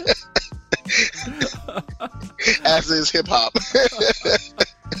 As is hip hop.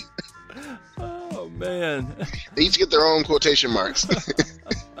 Oh man. They each get their own quotation marks.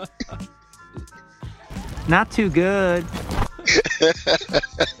 Not too good.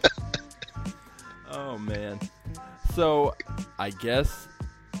 Oh man. So I guess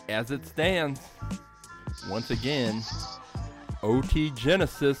as it stands, once again, OT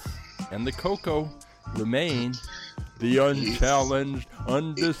Genesis and the Coco remain the unchallenged,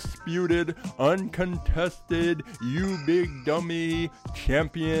 undisputed, uncontested, you big dummy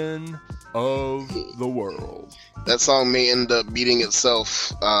champion of the world. That song may end up beating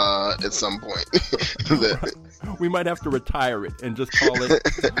itself at some point. We might have to retire it and just call it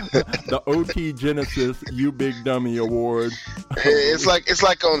the OT Genesis You Big Dummy Award. It's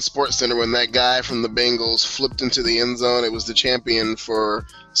like on SportsCenter when that guy from the Bengals flipped into the end zone. It was the champion for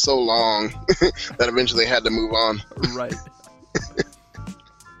so long that eventually had to move on. Right.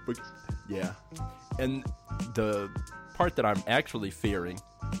 But, yeah. And the part that I'm actually fearing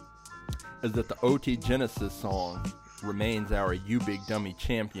is that the OT Genesis song remains our You Big Dummy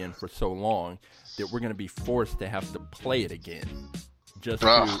champion for so long that we're going to be forced to have to play it again just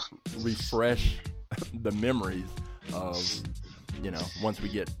to refresh the memories of, once we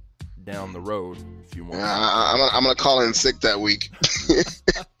get down the road a few more. I'm going to call in sick that week.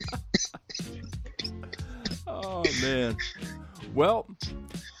 Oh, man. Well,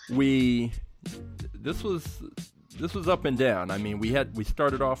 this was up and down. I mean, we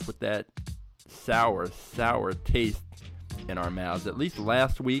started off with that sour taste in our mouths. At least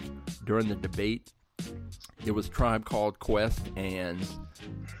last week during the debate, it was Tribe Called Quest, and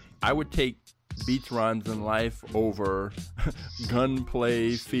I would take Beats, Rhymes, and Life over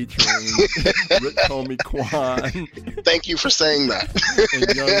Gunplay featuring Rick Homie Quan. Thank you for saying that.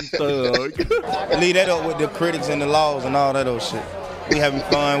 And Young Thug. Leave that up with the critics and the laws and all that old shit. We having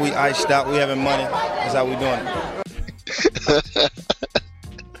fun, we iced out, we having money. That's how we doing it.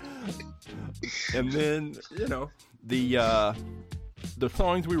 And then, the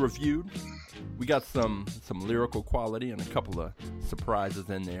songs we reviewed, we got some lyrical quality and a couple of surprises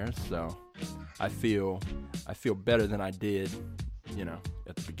in there. So I feel better than I did,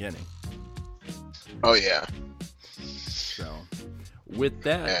 at the beginning. Oh yeah. So with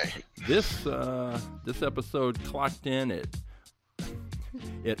that, this episode clocked in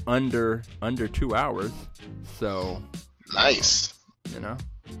at under 2 hours. So nice.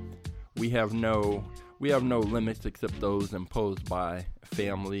 We have no limits except those imposed by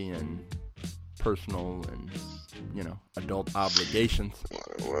family and personal and adult obligations.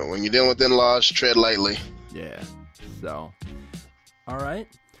 Well, when you're dealing with in-laws, tread lightly. Yeah. So, all right.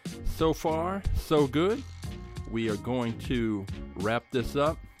 So far, so good. We are going to wrap this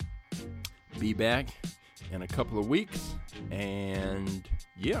up. Be back in a couple of weeks, and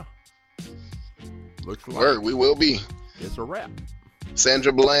yeah, looks like we will be. It's a wrap.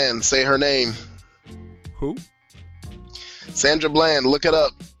 Sandra Bland, say her name. Who? Sandra Bland, look it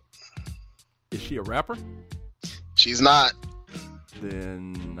up. Is she a rapper? She's not.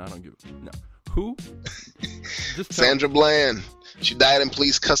 Then I don't give no. Who? Just Sandra Bland. She died in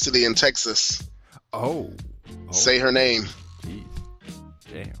police custody in Texas. Oh. Say her name. Jeez.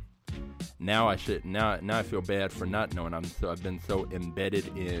 Damn. Now I feel bad for not knowing. I've been so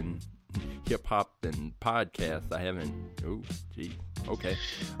embedded in hip hop and podcasts. I haven't. Oh, geez. Okay.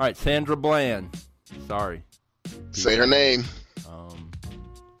 All right, Sandra Bland. Sorry. Say her name.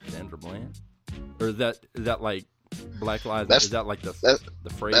 Sandra Bland. Or is that like Black Lives? Is that like the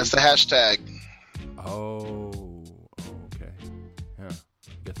phrase? That's the hashtag. Oh, okay. Yeah.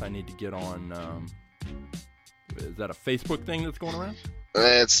 Guess I need to get on. Is that a Facebook thing that's going around?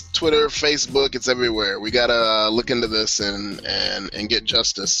 It's Twitter, Facebook. It's everywhere. We gotta look into this and get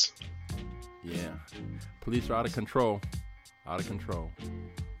justice. Yeah. Police are out of control. Out of control.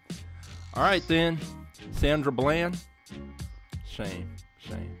 All right, then. Sandra Bland. Shame.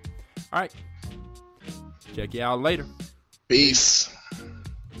 All right. Check you out later. Peace.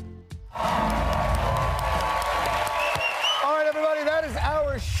 All right, everybody. That is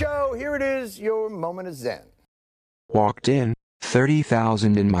our show. Here it is, your moment of zen. Walked in,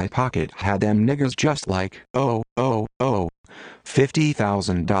 30,000 in my pocket. Had them niggas just like, oh,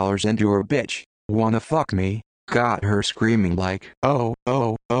 $50,000 and you're a bitch. Wanna fuck me? Got her screaming like, oh,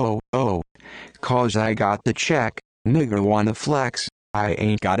 cause I got the check. Nigger wanna flex. I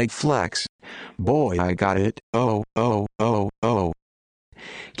ain't got it flex. Boy, I got it. Oh.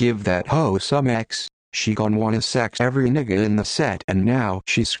 Give that hoe some X. She gon' wanna sex every nigga in the set. And now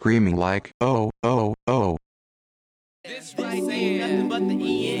she's screaming like, oh. This right here, nothing but the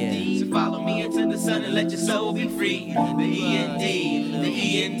END. So follow me into the sun and let your soul be free. The END,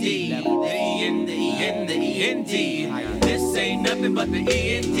 the END, the END, the END. This ain't nothing but the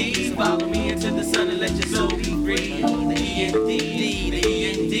END. So follow me into the sun and let your soul be free. The END, the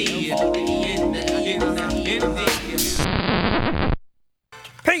END, the END.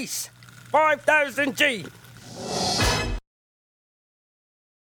 Peace! 5,000 G!